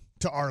changing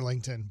to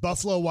Arlington.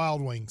 Buffalo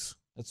Wild Wings.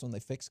 That's when they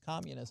fixed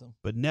communism.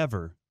 But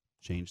never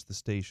change the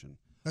station.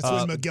 That's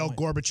when Miguel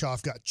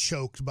Gorbachev got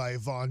choked by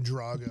Von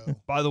Drago.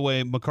 By the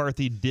way,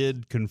 McCarthy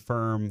did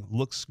confirm,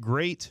 looks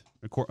great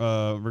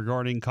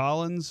regarding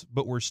Collins,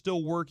 but we're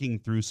still working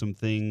through some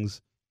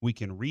things. We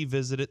can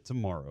revisit it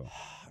tomorrow.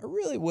 I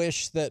really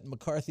wish that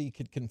McCarthy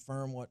could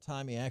confirm what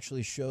time he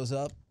actually shows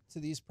up to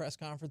these press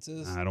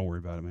conferences. Don't worry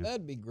about it, man.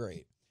 That'd be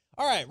great.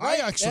 All right. I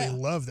actually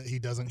love that he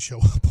doesn't show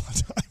up on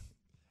time.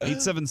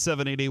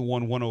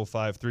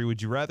 877-881-1053.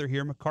 Would you rather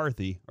hear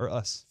McCarthy or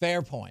us?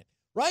 Fair point.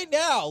 Right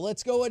now,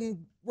 let's go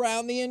and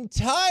round the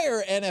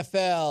entire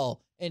NFL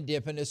and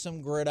dip into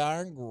some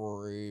Gridiron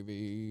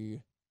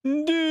Gravy.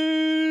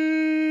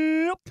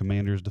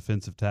 Commanders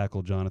defensive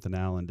tackle Jonathan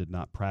Allen did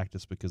not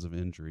practice because of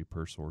injury,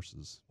 per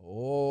sources.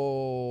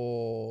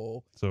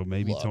 Oh. So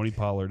maybe Tony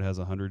Pollard has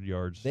 100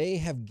 yards. They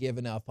have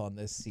given up on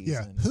this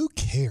season. Yeah, who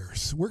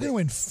cares? We're going to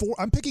win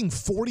I'm picking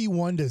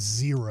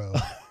 41-0.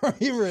 Are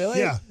you really?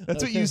 Yeah.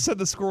 That's what you said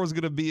the score was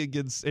going to be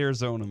against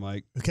Arizona,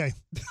 Mike. Okay.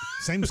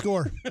 Same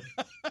score.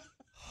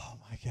 Oh,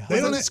 my God. They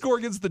don't score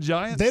against the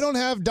Giants? They don't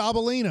have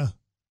Dabalina.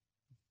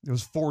 It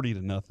was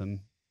 40-0.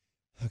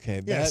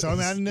 Okay. Yeah, so I'm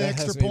adding an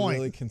extra point.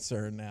 I'm really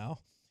concerned now.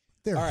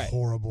 They're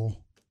horrible.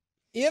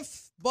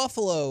 If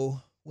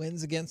Buffalo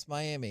wins against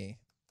Miami,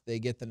 they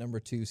get the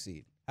number 2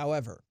 seed.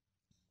 However,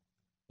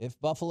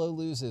 if Buffalo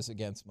loses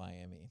against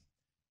Miami,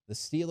 the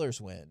Steelers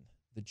win,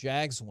 the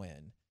Jags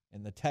win,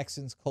 and the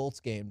Texans-Colts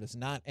game does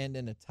not end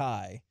in a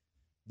tie,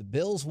 the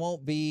Bills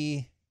won't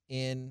be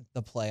in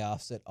the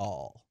playoffs at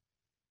all.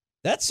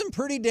 That's some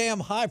pretty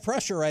damn high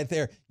pressure right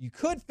there. You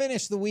could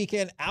finish the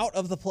weekend out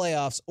of the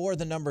playoffs or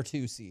the number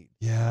 2 seed.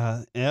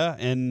 Yeah,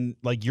 and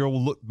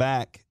you'll look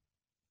back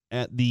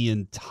at the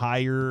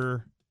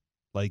entire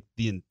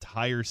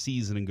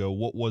season and go,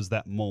 what was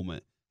that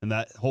moment? And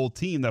that whole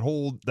team,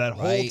 whole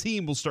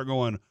team will start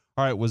going,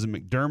 all right, was it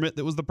McDermott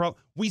that was the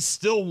problem? We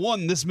still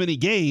won this many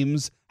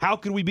games. How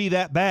can we be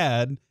that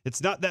bad?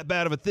 It's not that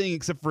bad of a thing,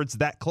 except for it's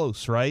that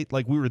close, right?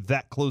 Like, we were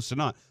that close to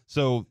not.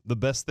 So the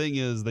best thing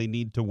is they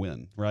need to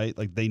win, right?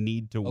 Like, they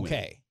need to win.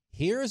 Okay,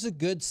 here's a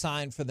good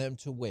sign for them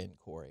to win,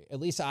 Corey. At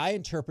least I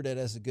interpret it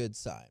as a good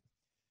sign.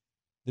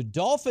 The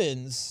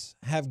Dolphins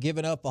have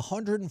given up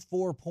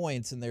 104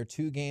 points in their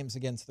 2 games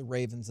against the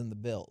Ravens and the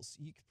Bills.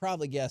 You could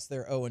probably guess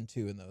they're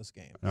 0-2 in those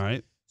games. All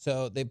right.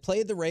 So they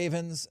played the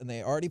Ravens, and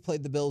they already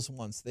played the Bills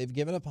once. They've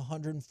given up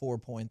 104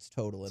 points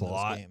total in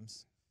those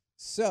games.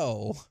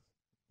 So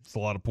it's a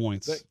lot of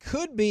points. That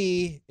could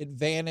be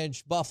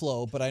advantage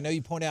Buffalo, but I know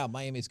you point out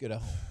Miami's good at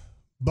home.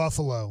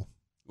 Buffalo.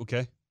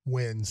 Okay.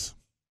 Wins.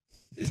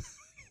 That's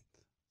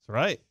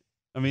right.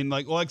 I mean,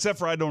 except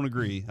for I don't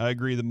agree. I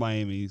agree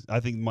that I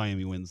think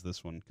Miami wins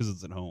this one because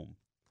it's at home.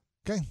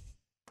 Okay.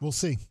 We'll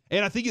see.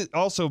 And I think it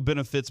also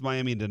benefits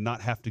Miami to not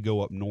have to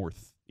go up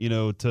north,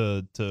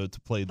 to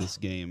play this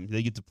game.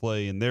 They get to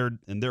play in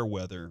their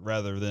weather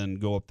rather than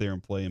go up there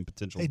and play in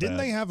potential. Hey, didn't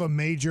they have a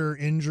major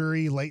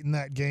injury late in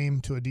that game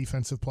to a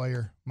defensive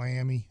player,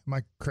 Miami? Am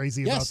I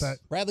crazy about that?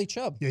 Bradley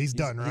Chubb. Yeah, he's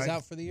done, right? He's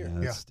out for the year.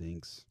 Yeah, that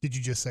stinks. Did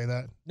you just say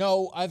that?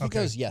 No, I think it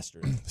was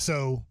yesterday.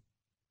 So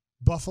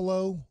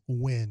Buffalo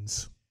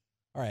wins.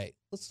 All right,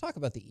 let's talk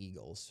about the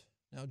Eagles.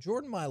 Now,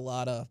 Jordan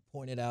Mailata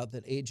pointed out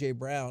that A.J.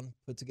 Brown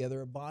put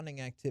together a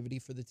bonding activity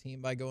for the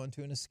team by going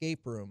to an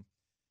escape room.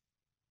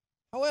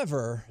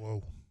 However,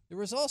 there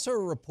was also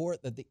a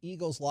report that the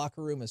Eagles'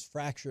 locker room is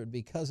fractured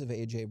because of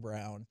A.J.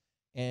 Brown,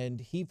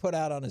 and he put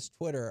out on his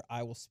Twitter,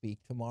 "I will speak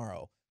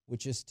tomorrow,"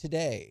 which is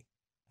today.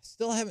 I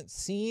still haven't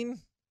seen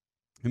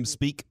him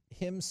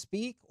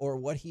speak or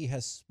what he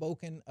has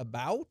spoken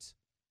about.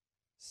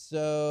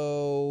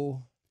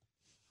 So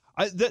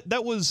I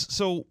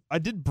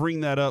did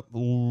bring that up,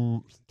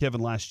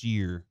 Kevin, last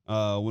year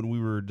when we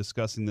were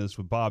discussing this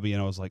with Bobby,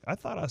 and I was like, I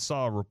thought I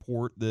saw a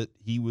report that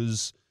he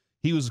was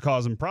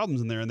causing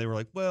problems in there, and they were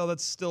like, well,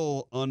 that's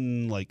still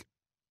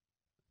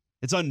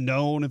it's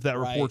unknown if that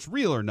report's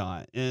real or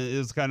not. And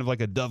it's kind of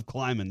like a Dove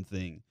Kleiman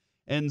thing.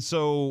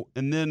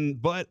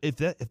 But if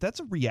that's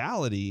a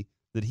reality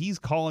that he's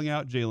calling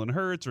out Jalen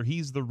Hurts or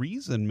he's the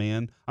reason,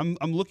 man, I'm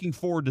looking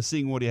forward to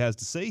seeing what he has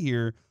to say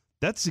here.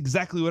 That's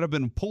exactly what I've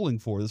been pulling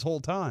for this whole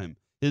time,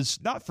 is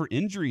not for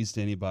injuries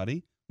to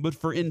anybody, but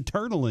for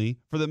internally,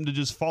 for them to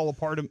just fall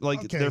apart,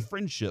 their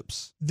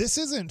friendships. This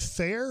isn't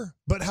fair,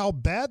 but how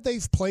bad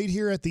they've played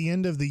here at the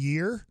end of the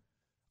year,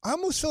 I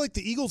almost feel like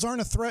the Eagles aren't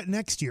a threat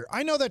next year.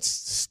 I know that's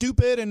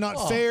stupid and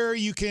not fair.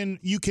 You can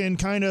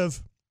kind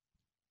of,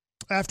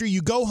 after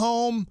you go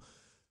home,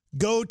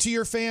 go to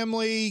your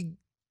family,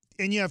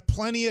 and you have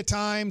plenty of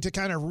time to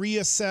kind of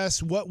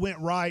reassess what went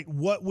right,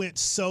 what went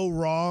so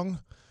wrong,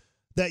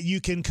 that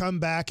you can come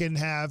back and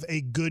have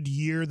a good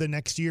year the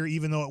next year,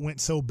 even though it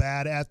went so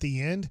bad at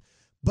the end.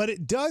 But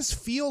it does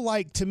feel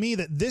like to me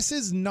that this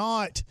is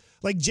not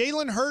like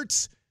Jalen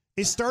Hurts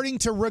is starting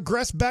to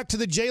regress back to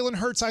the Jalen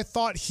Hurts I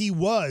thought he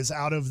was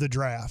out of the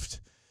draft.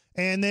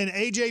 And then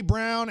A.J.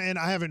 Brown, and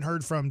I haven't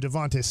heard from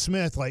Devonta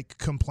Smith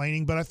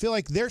complaining, but I feel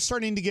like they're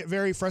starting to get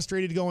very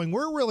frustrated going,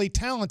 we're really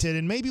talented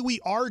and maybe we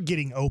are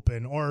getting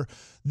open, or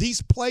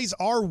these plays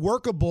are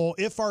workable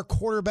if our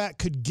quarterback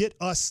could get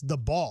us the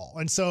ball.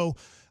 And so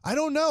I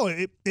don't know.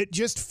 It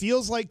just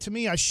feels like to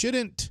me I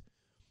shouldn't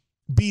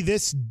be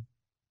this,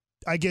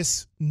 I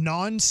guess,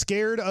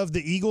 non-scared of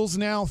the Eagles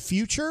now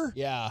future.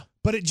 Yeah.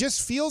 But it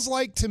just feels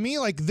like to me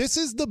like this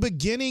is the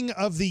beginning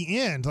of the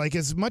end. Like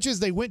as much as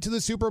they went to the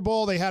Super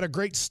Bowl, they had a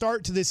great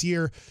start to this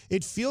year.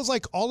 It feels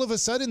like all of a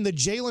sudden the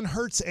Jalen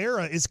Hurts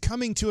era is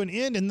coming to an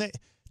end. And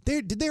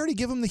did they already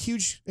give him the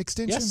huge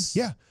extension? Yes.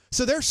 Yeah.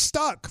 So they're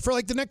stuck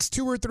for the next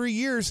 2 or 3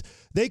 years.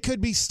 They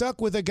could be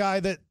stuck with a guy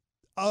that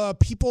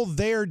people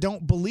there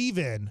don't believe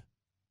in.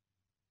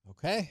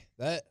 Okay.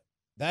 That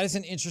is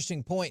an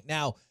interesting point.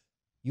 Now,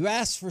 you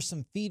asked for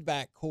some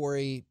feedback,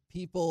 Corey.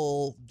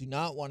 People do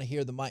not want to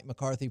hear the Mike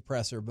McCarthy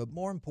presser, but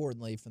more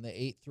importantly, from the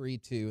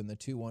 832 and the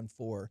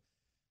 214,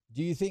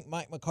 do you think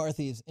Mike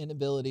McCarthy's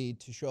inability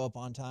to show up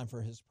on time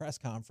for his press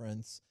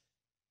conference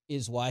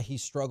is why he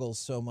struggles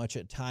so much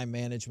at time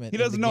management? He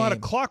doesn't know how to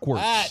clock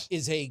works. That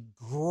is a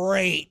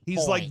great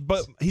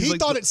point. He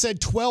thought it said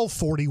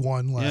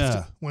 12:41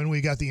 left when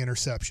we got the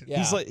interception.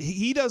 Yeah. He's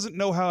he doesn't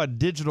know how a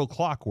digital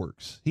clock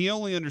works. He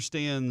only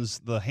understands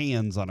the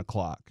hands on a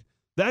clock.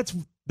 That's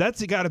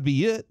got to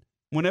be it.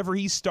 Whenever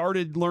he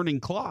started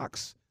learning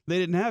clocks, they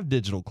didn't have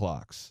digital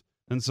clocks.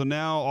 And so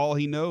now all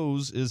he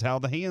knows is how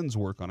the hands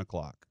work on a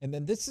clock. And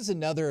then this is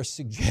another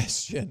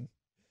suggestion.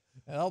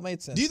 It all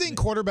made sense. Do you think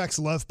quarterbacks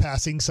love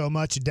passing so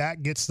much?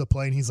 Dak gets the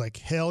play and he's like,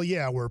 hell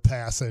yeah, we're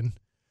passing.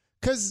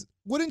 Because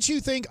wouldn't you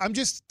think, I'm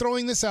just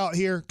throwing this out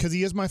here because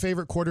he is my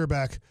favorite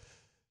quarterback.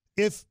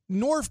 If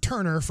Norv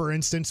Turner, for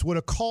instance, would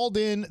have called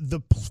in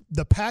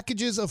the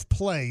packages of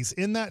plays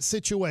in that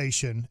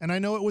situation, and I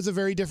know it was a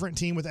very different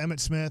team with Emmitt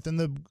Smith and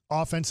the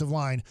offensive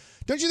line,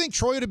 don't you think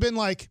Troy would have been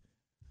like,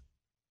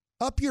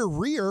 up your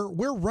rear,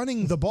 we're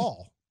running the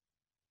ball.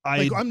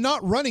 I'm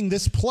not running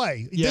this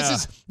play. Yeah.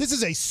 This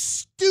is a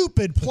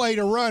stupid play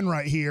to run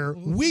right here.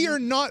 We are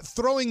not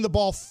throwing the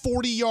ball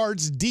 40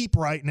 yards deep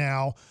right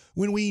now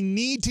when we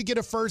need to get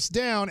a first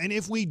down, and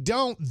if we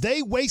don't,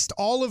 they waste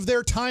all of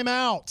their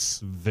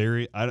timeouts.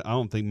 I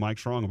don't think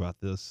Mike's wrong about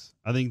this.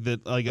 I think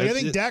that I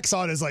think Dak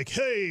saw it as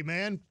hey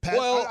man, Pat,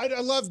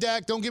 I love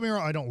Dak. Don't get me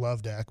wrong, I don't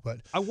love Dak,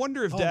 but I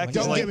wonder if Dak.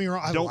 Don't get me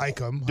wrong, I like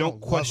him.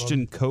 Don't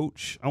question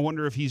coach. I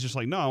wonder if he's just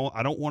no,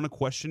 I don't want to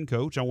question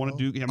coach. I want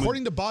to do.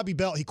 According to Bobby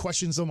Belt, he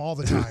questions them all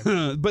the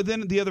time. But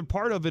then the other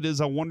part of it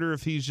is, I wonder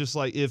if he's just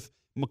if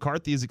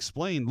McCarthy has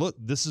explained, look,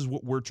 this is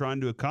what we're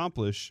trying to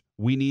accomplish.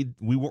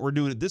 We're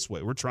doing it this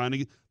way. We're trying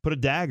to put a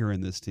dagger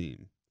in this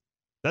team.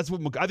 I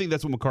think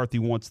that's what McCarthy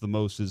wants the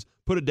most, is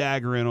put a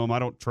dagger in them. I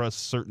don't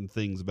trust certain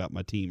things about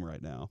my team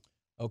right now.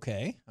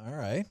 Okay. All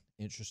right.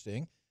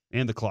 Interesting.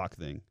 And the clock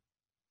thing.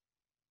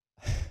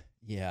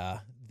 Yeah.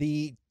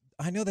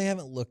 I know they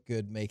haven't looked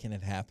good making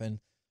it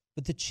happen,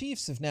 but the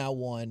Chiefs have now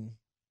won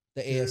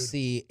the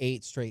AFC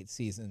 8 straight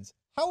seasons.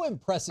 How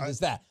impressive is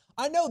that?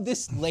 I know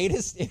this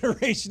latest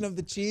iteration of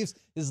the Chiefs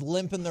is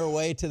limping their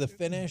way to the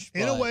finish.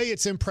 In a way,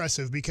 it's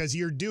impressive because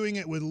you're doing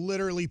it with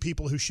literally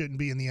people who shouldn't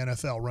be in the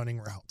NFL running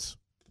routes.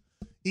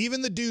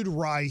 Even the dude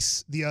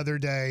Rice the other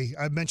day,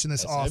 I mentioned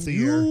this off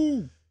the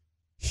air,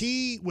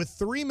 he, with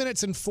 3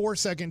 minutes and 4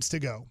 seconds to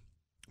go,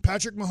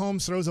 Patrick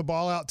Mahomes throws a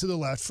ball out to the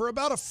left for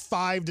about a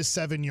 5 to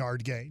 7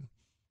 yard gain,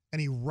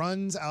 and he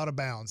runs out of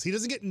bounds. He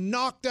doesn't get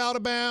knocked out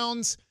of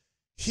bounds.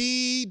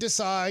 He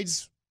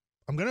decides,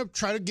 I'm going to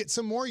try to get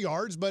some more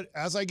yards, but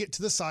as I get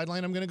to the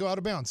sideline, I'm going to go out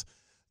of bounds.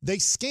 They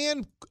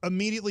scan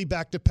immediately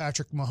back to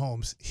Patrick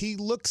Mahomes. He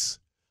looks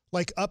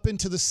like up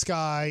into the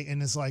sky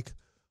and is like,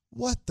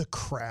 what the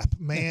crap,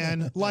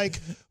 man? Like,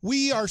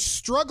 we are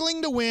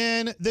struggling to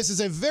win. This is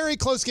a very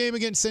close game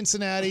against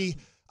Cincinnati.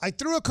 I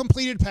threw a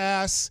completed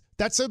pass.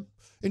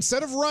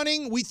 Instead of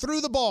running, we threw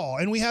the ball,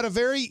 and we had a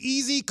very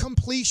easy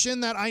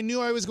completion that I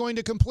knew I was going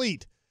to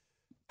complete.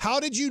 How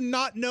did you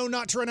not know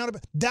not to run out of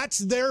bounds? That's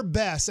their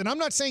best. And I'm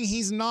not saying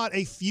he's not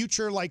a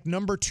future like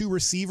number 2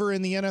 receiver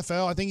in the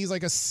NFL. I think he's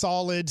like a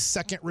solid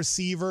second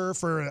receiver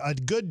for a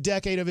good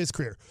decade of his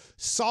career.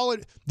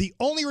 Solid. The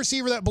only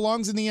receiver that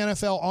belongs in the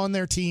NFL on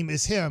their team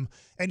is him.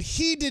 And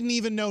he didn't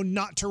even know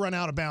not to run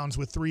out of bounds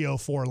with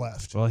 3:04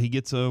 left. Well, he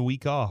gets a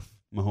week off,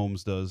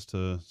 Mahomes does,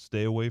 to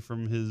stay away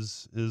from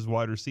his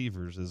wide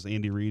receivers. As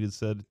Andy Reid has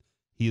said,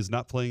 he is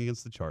not playing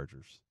against the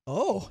Chargers.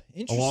 Oh,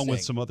 interesting. Along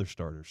with some other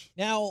starters.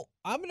 Now,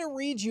 I'm going to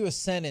read you a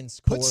sentence,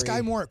 Corey. Put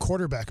Sky Moore at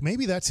quarterback.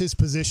 Maybe that's his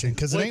position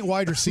because it ain't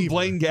wide receiver.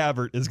 Blaine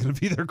Gabbert is going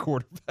to be their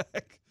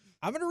quarterback.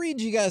 I'm going to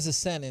read you guys a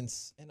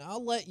sentence, and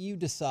I'll let you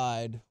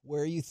decide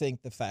where you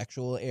think the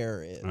factual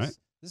error is. All right.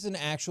 This is an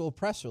actual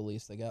press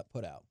release that got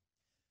put out.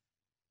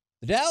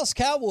 The Dallas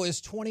Cowboys'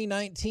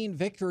 2019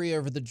 victory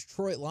over the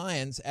Detroit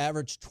Lions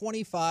averaged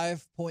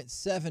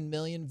 25.7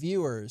 million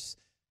viewers,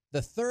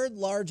 the third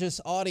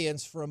largest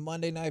audience for a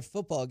Monday Night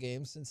Football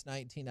game since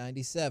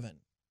 1997.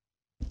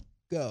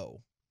 Go.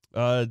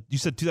 You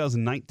said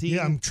 2019?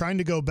 Yeah, I'm trying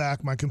to go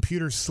back. My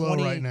computer's slow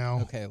right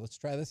now. Okay, let's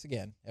try this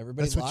again.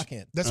 Everybody lock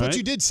in. That's what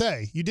you did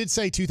say. You did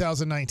say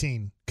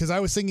 2019 because I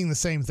was thinking the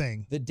same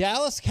thing. The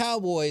Dallas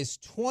Cowboys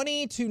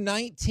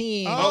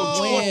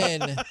 20-19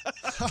 win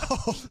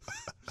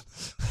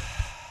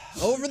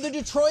over the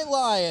Detroit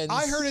Lions.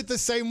 I heard it the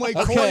same way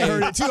Corey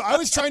heard it, too. I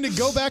was trying to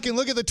go back and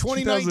look at the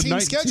 2019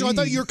 schedule. I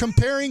thought you were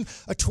comparing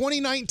a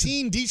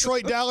 2019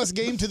 Detroit-Dallas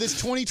game to this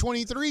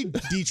 2023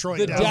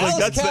 Detroit-Dallas.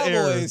 The Dallas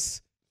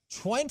Cowboys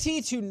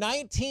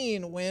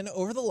 20-19 win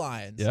over the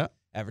Lions. Yeah.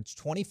 Averaged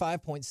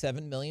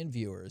 25.7 million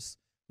viewers,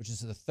 which is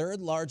the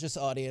third largest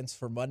audience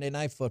for Monday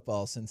Night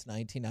Football since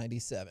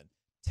 1997.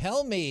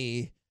 Tell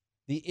me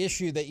the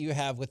issue that you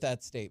have with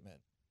that statement.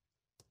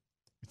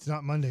 It's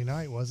not Monday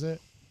night, was it?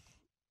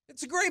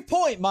 It's a great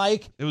point,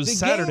 Mike. It was the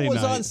Saturday game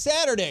was night. on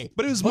Saturday.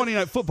 But it was Monday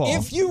Night Football.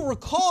 If you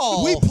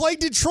recall, we played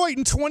Detroit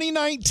in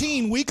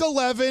 2019, Week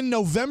 11,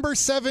 November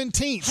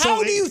 17th.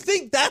 How do you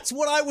think that's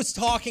what I was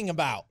talking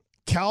about?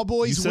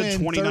 Cowboys win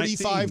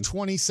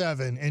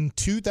 35-27 in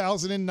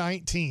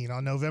 2019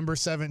 on November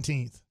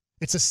 17th.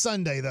 It's a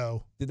Sunday,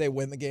 though. Did they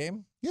win the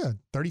game? Yeah,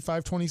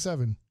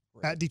 35-27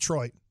 at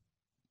Detroit.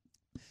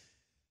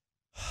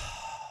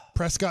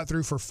 Prescott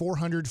threw for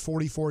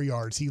 444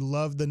 yards. He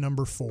loved the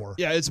number 4.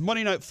 Yeah, it's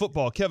Monday Night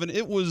Football. Kevin,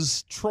 it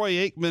was Troy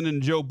Aikman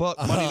and Joe Buck,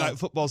 Monday Night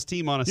Football's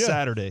team on a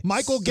Saturday.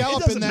 Michael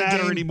Gallup it doesn't in that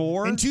matter game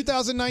anymore. In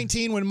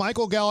 2019, when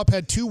Michael Gallup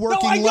had 2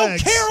 working legs. No, I don't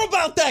care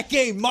about that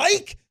game,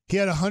 Mike. He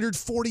had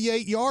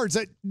 148 yards.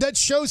 That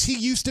shows he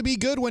used to be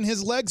good when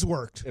his legs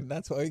worked. And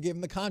that's why we gave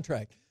him the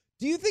contract.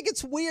 Do you think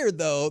it's weird,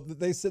 though, that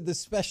they said the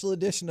special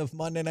edition of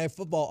Monday Night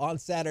Football on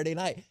Saturday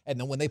night, and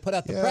then when they put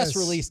out the press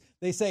release,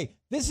 they say,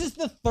 this is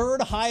the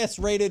third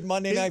highest-rated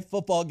Monday Night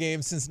Football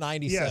game since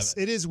 97. Yes,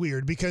 it is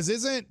weird, because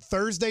isn't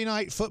Thursday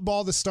Night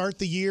Football to start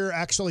the year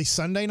actually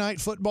Sunday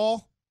Night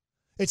Football?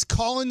 It's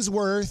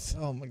Collinsworth.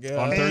 Oh, my God.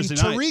 On and Thursday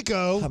night.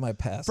 Tirico. I might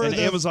pass. And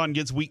Amazon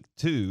gets week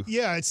 2.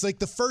 Yeah, it's like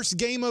the first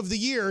game of the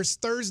year is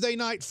Thursday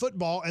Night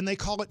Football, and they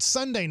call it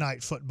Sunday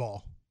Night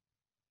Football.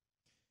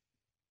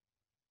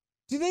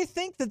 Do they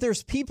think that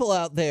there's people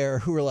out there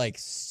who are like,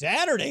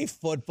 Saturday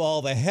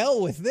football, the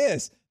hell with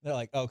this? They're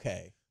like,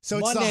 okay. So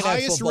it's Monday the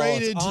highest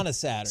rated on a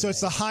Saturday. So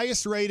it's the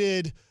highest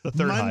rated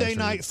Monday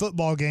Night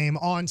Football game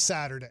on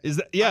Saturday. Is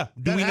that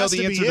Do we know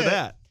the answer to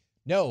that?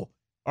 No.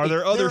 Are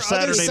there other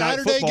Saturday night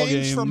football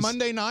games for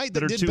Monday night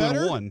that are did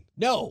 2-1?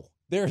 No,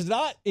 there's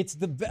not. It's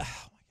the best.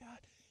 Oh my God.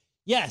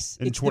 Yes,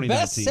 In it's the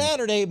best 2019.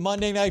 Saturday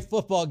Monday Night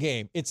Football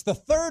game. It's the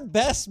third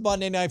best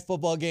Monday Night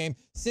Football game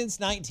since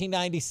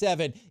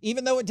 1997,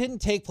 even though it didn't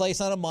take place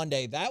on a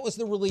Monday. That was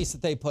the release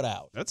that they put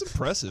out. That's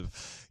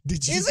impressive.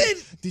 Did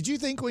you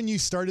think when you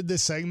started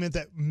this segment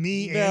that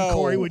me and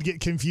Corey would get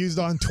confused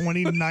on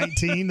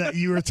 2019 that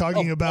you were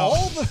talking about?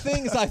 All the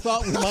things I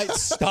thought we might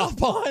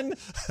stop on,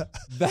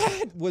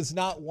 that was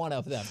not one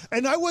of them.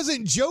 And I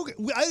wasn't joking.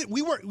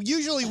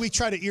 Usually we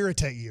try to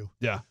irritate you.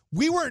 Yeah.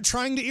 We weren't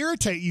trying to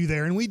irritate you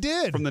there, and we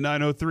did. From the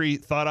 903,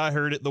 thought I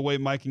heard it the way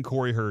Mike and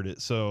Corey heard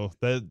it. So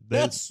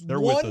that's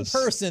they're one with us.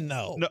 person,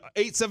 though. No,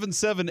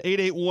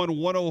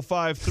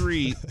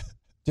 877-881-1053.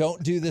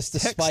 Don't do this to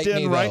Text spite me,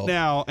 in though. right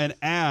now and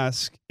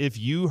ask if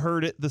you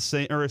heard it the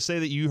same, or say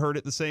that you heard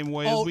it the same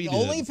way as we did.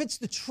 Only if it's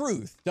the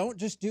truth. Don't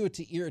just do it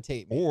to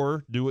irritate me.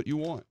 Or do what you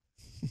want.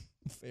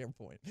 Fair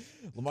point.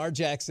 Lamar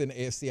Jackson,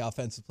 AFC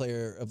Offensive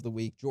Player of the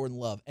Week. Jordan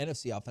Love,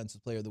 NFC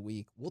Offensive Player of the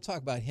Week. We'll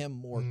talk about him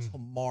more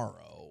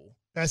tomorrow.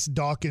 S.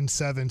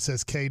 Dawkins7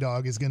 says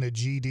K-Dog is going to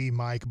GD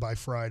Mike by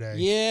Friday.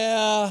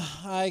 Yeah,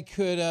 I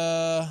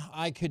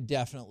could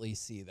definitely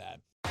see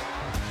that.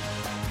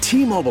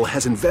 T-Mobile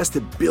has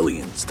invested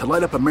billions to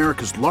light up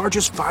America's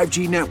largest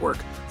 5G network,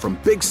 from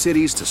big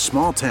cities to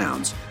small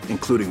towns,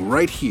 including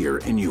right here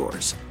in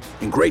yours.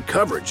 And great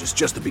coverage is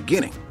just the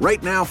beginning.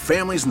 Right now,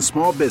 families and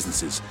small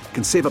businesses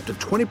can save up to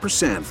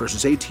 20%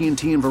 versus AT&T and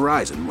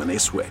Verizon when they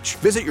switch.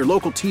 Visit your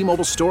local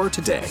T-Mobile store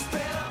today.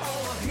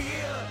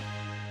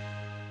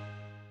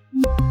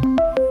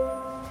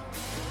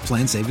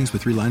 Plan savings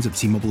with 3 lines of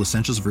T-Mobile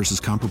Essentials versus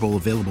comparable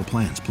available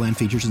plans. Plan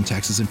features and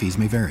taxes and fees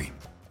may vary.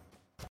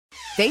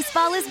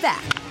 Baseball is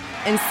back,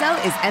 and so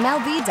is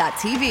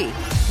MLB.tv.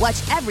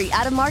 Watch every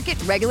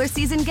out-of-market regular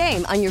season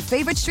game on your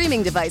favorite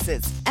streaming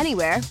devices,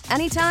 anywhere,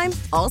 anytime,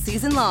 all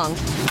season long.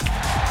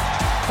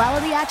 Follow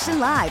the action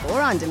live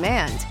or on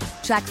demand.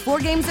 Track 4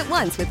 games at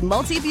once with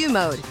multi-view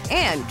mode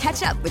and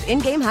catch up with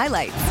in-game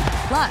highlights.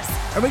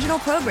 Plus, original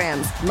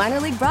programs, minor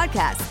league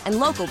broadcasts, and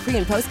local pre-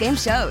 and post-game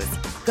shows.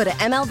 Go to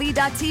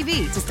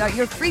MLB.tv to start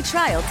your free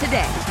trial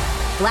today.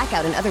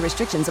 Blackout and other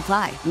restrictions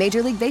apply.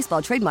 Major League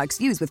Baseball trademarks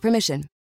used with permission.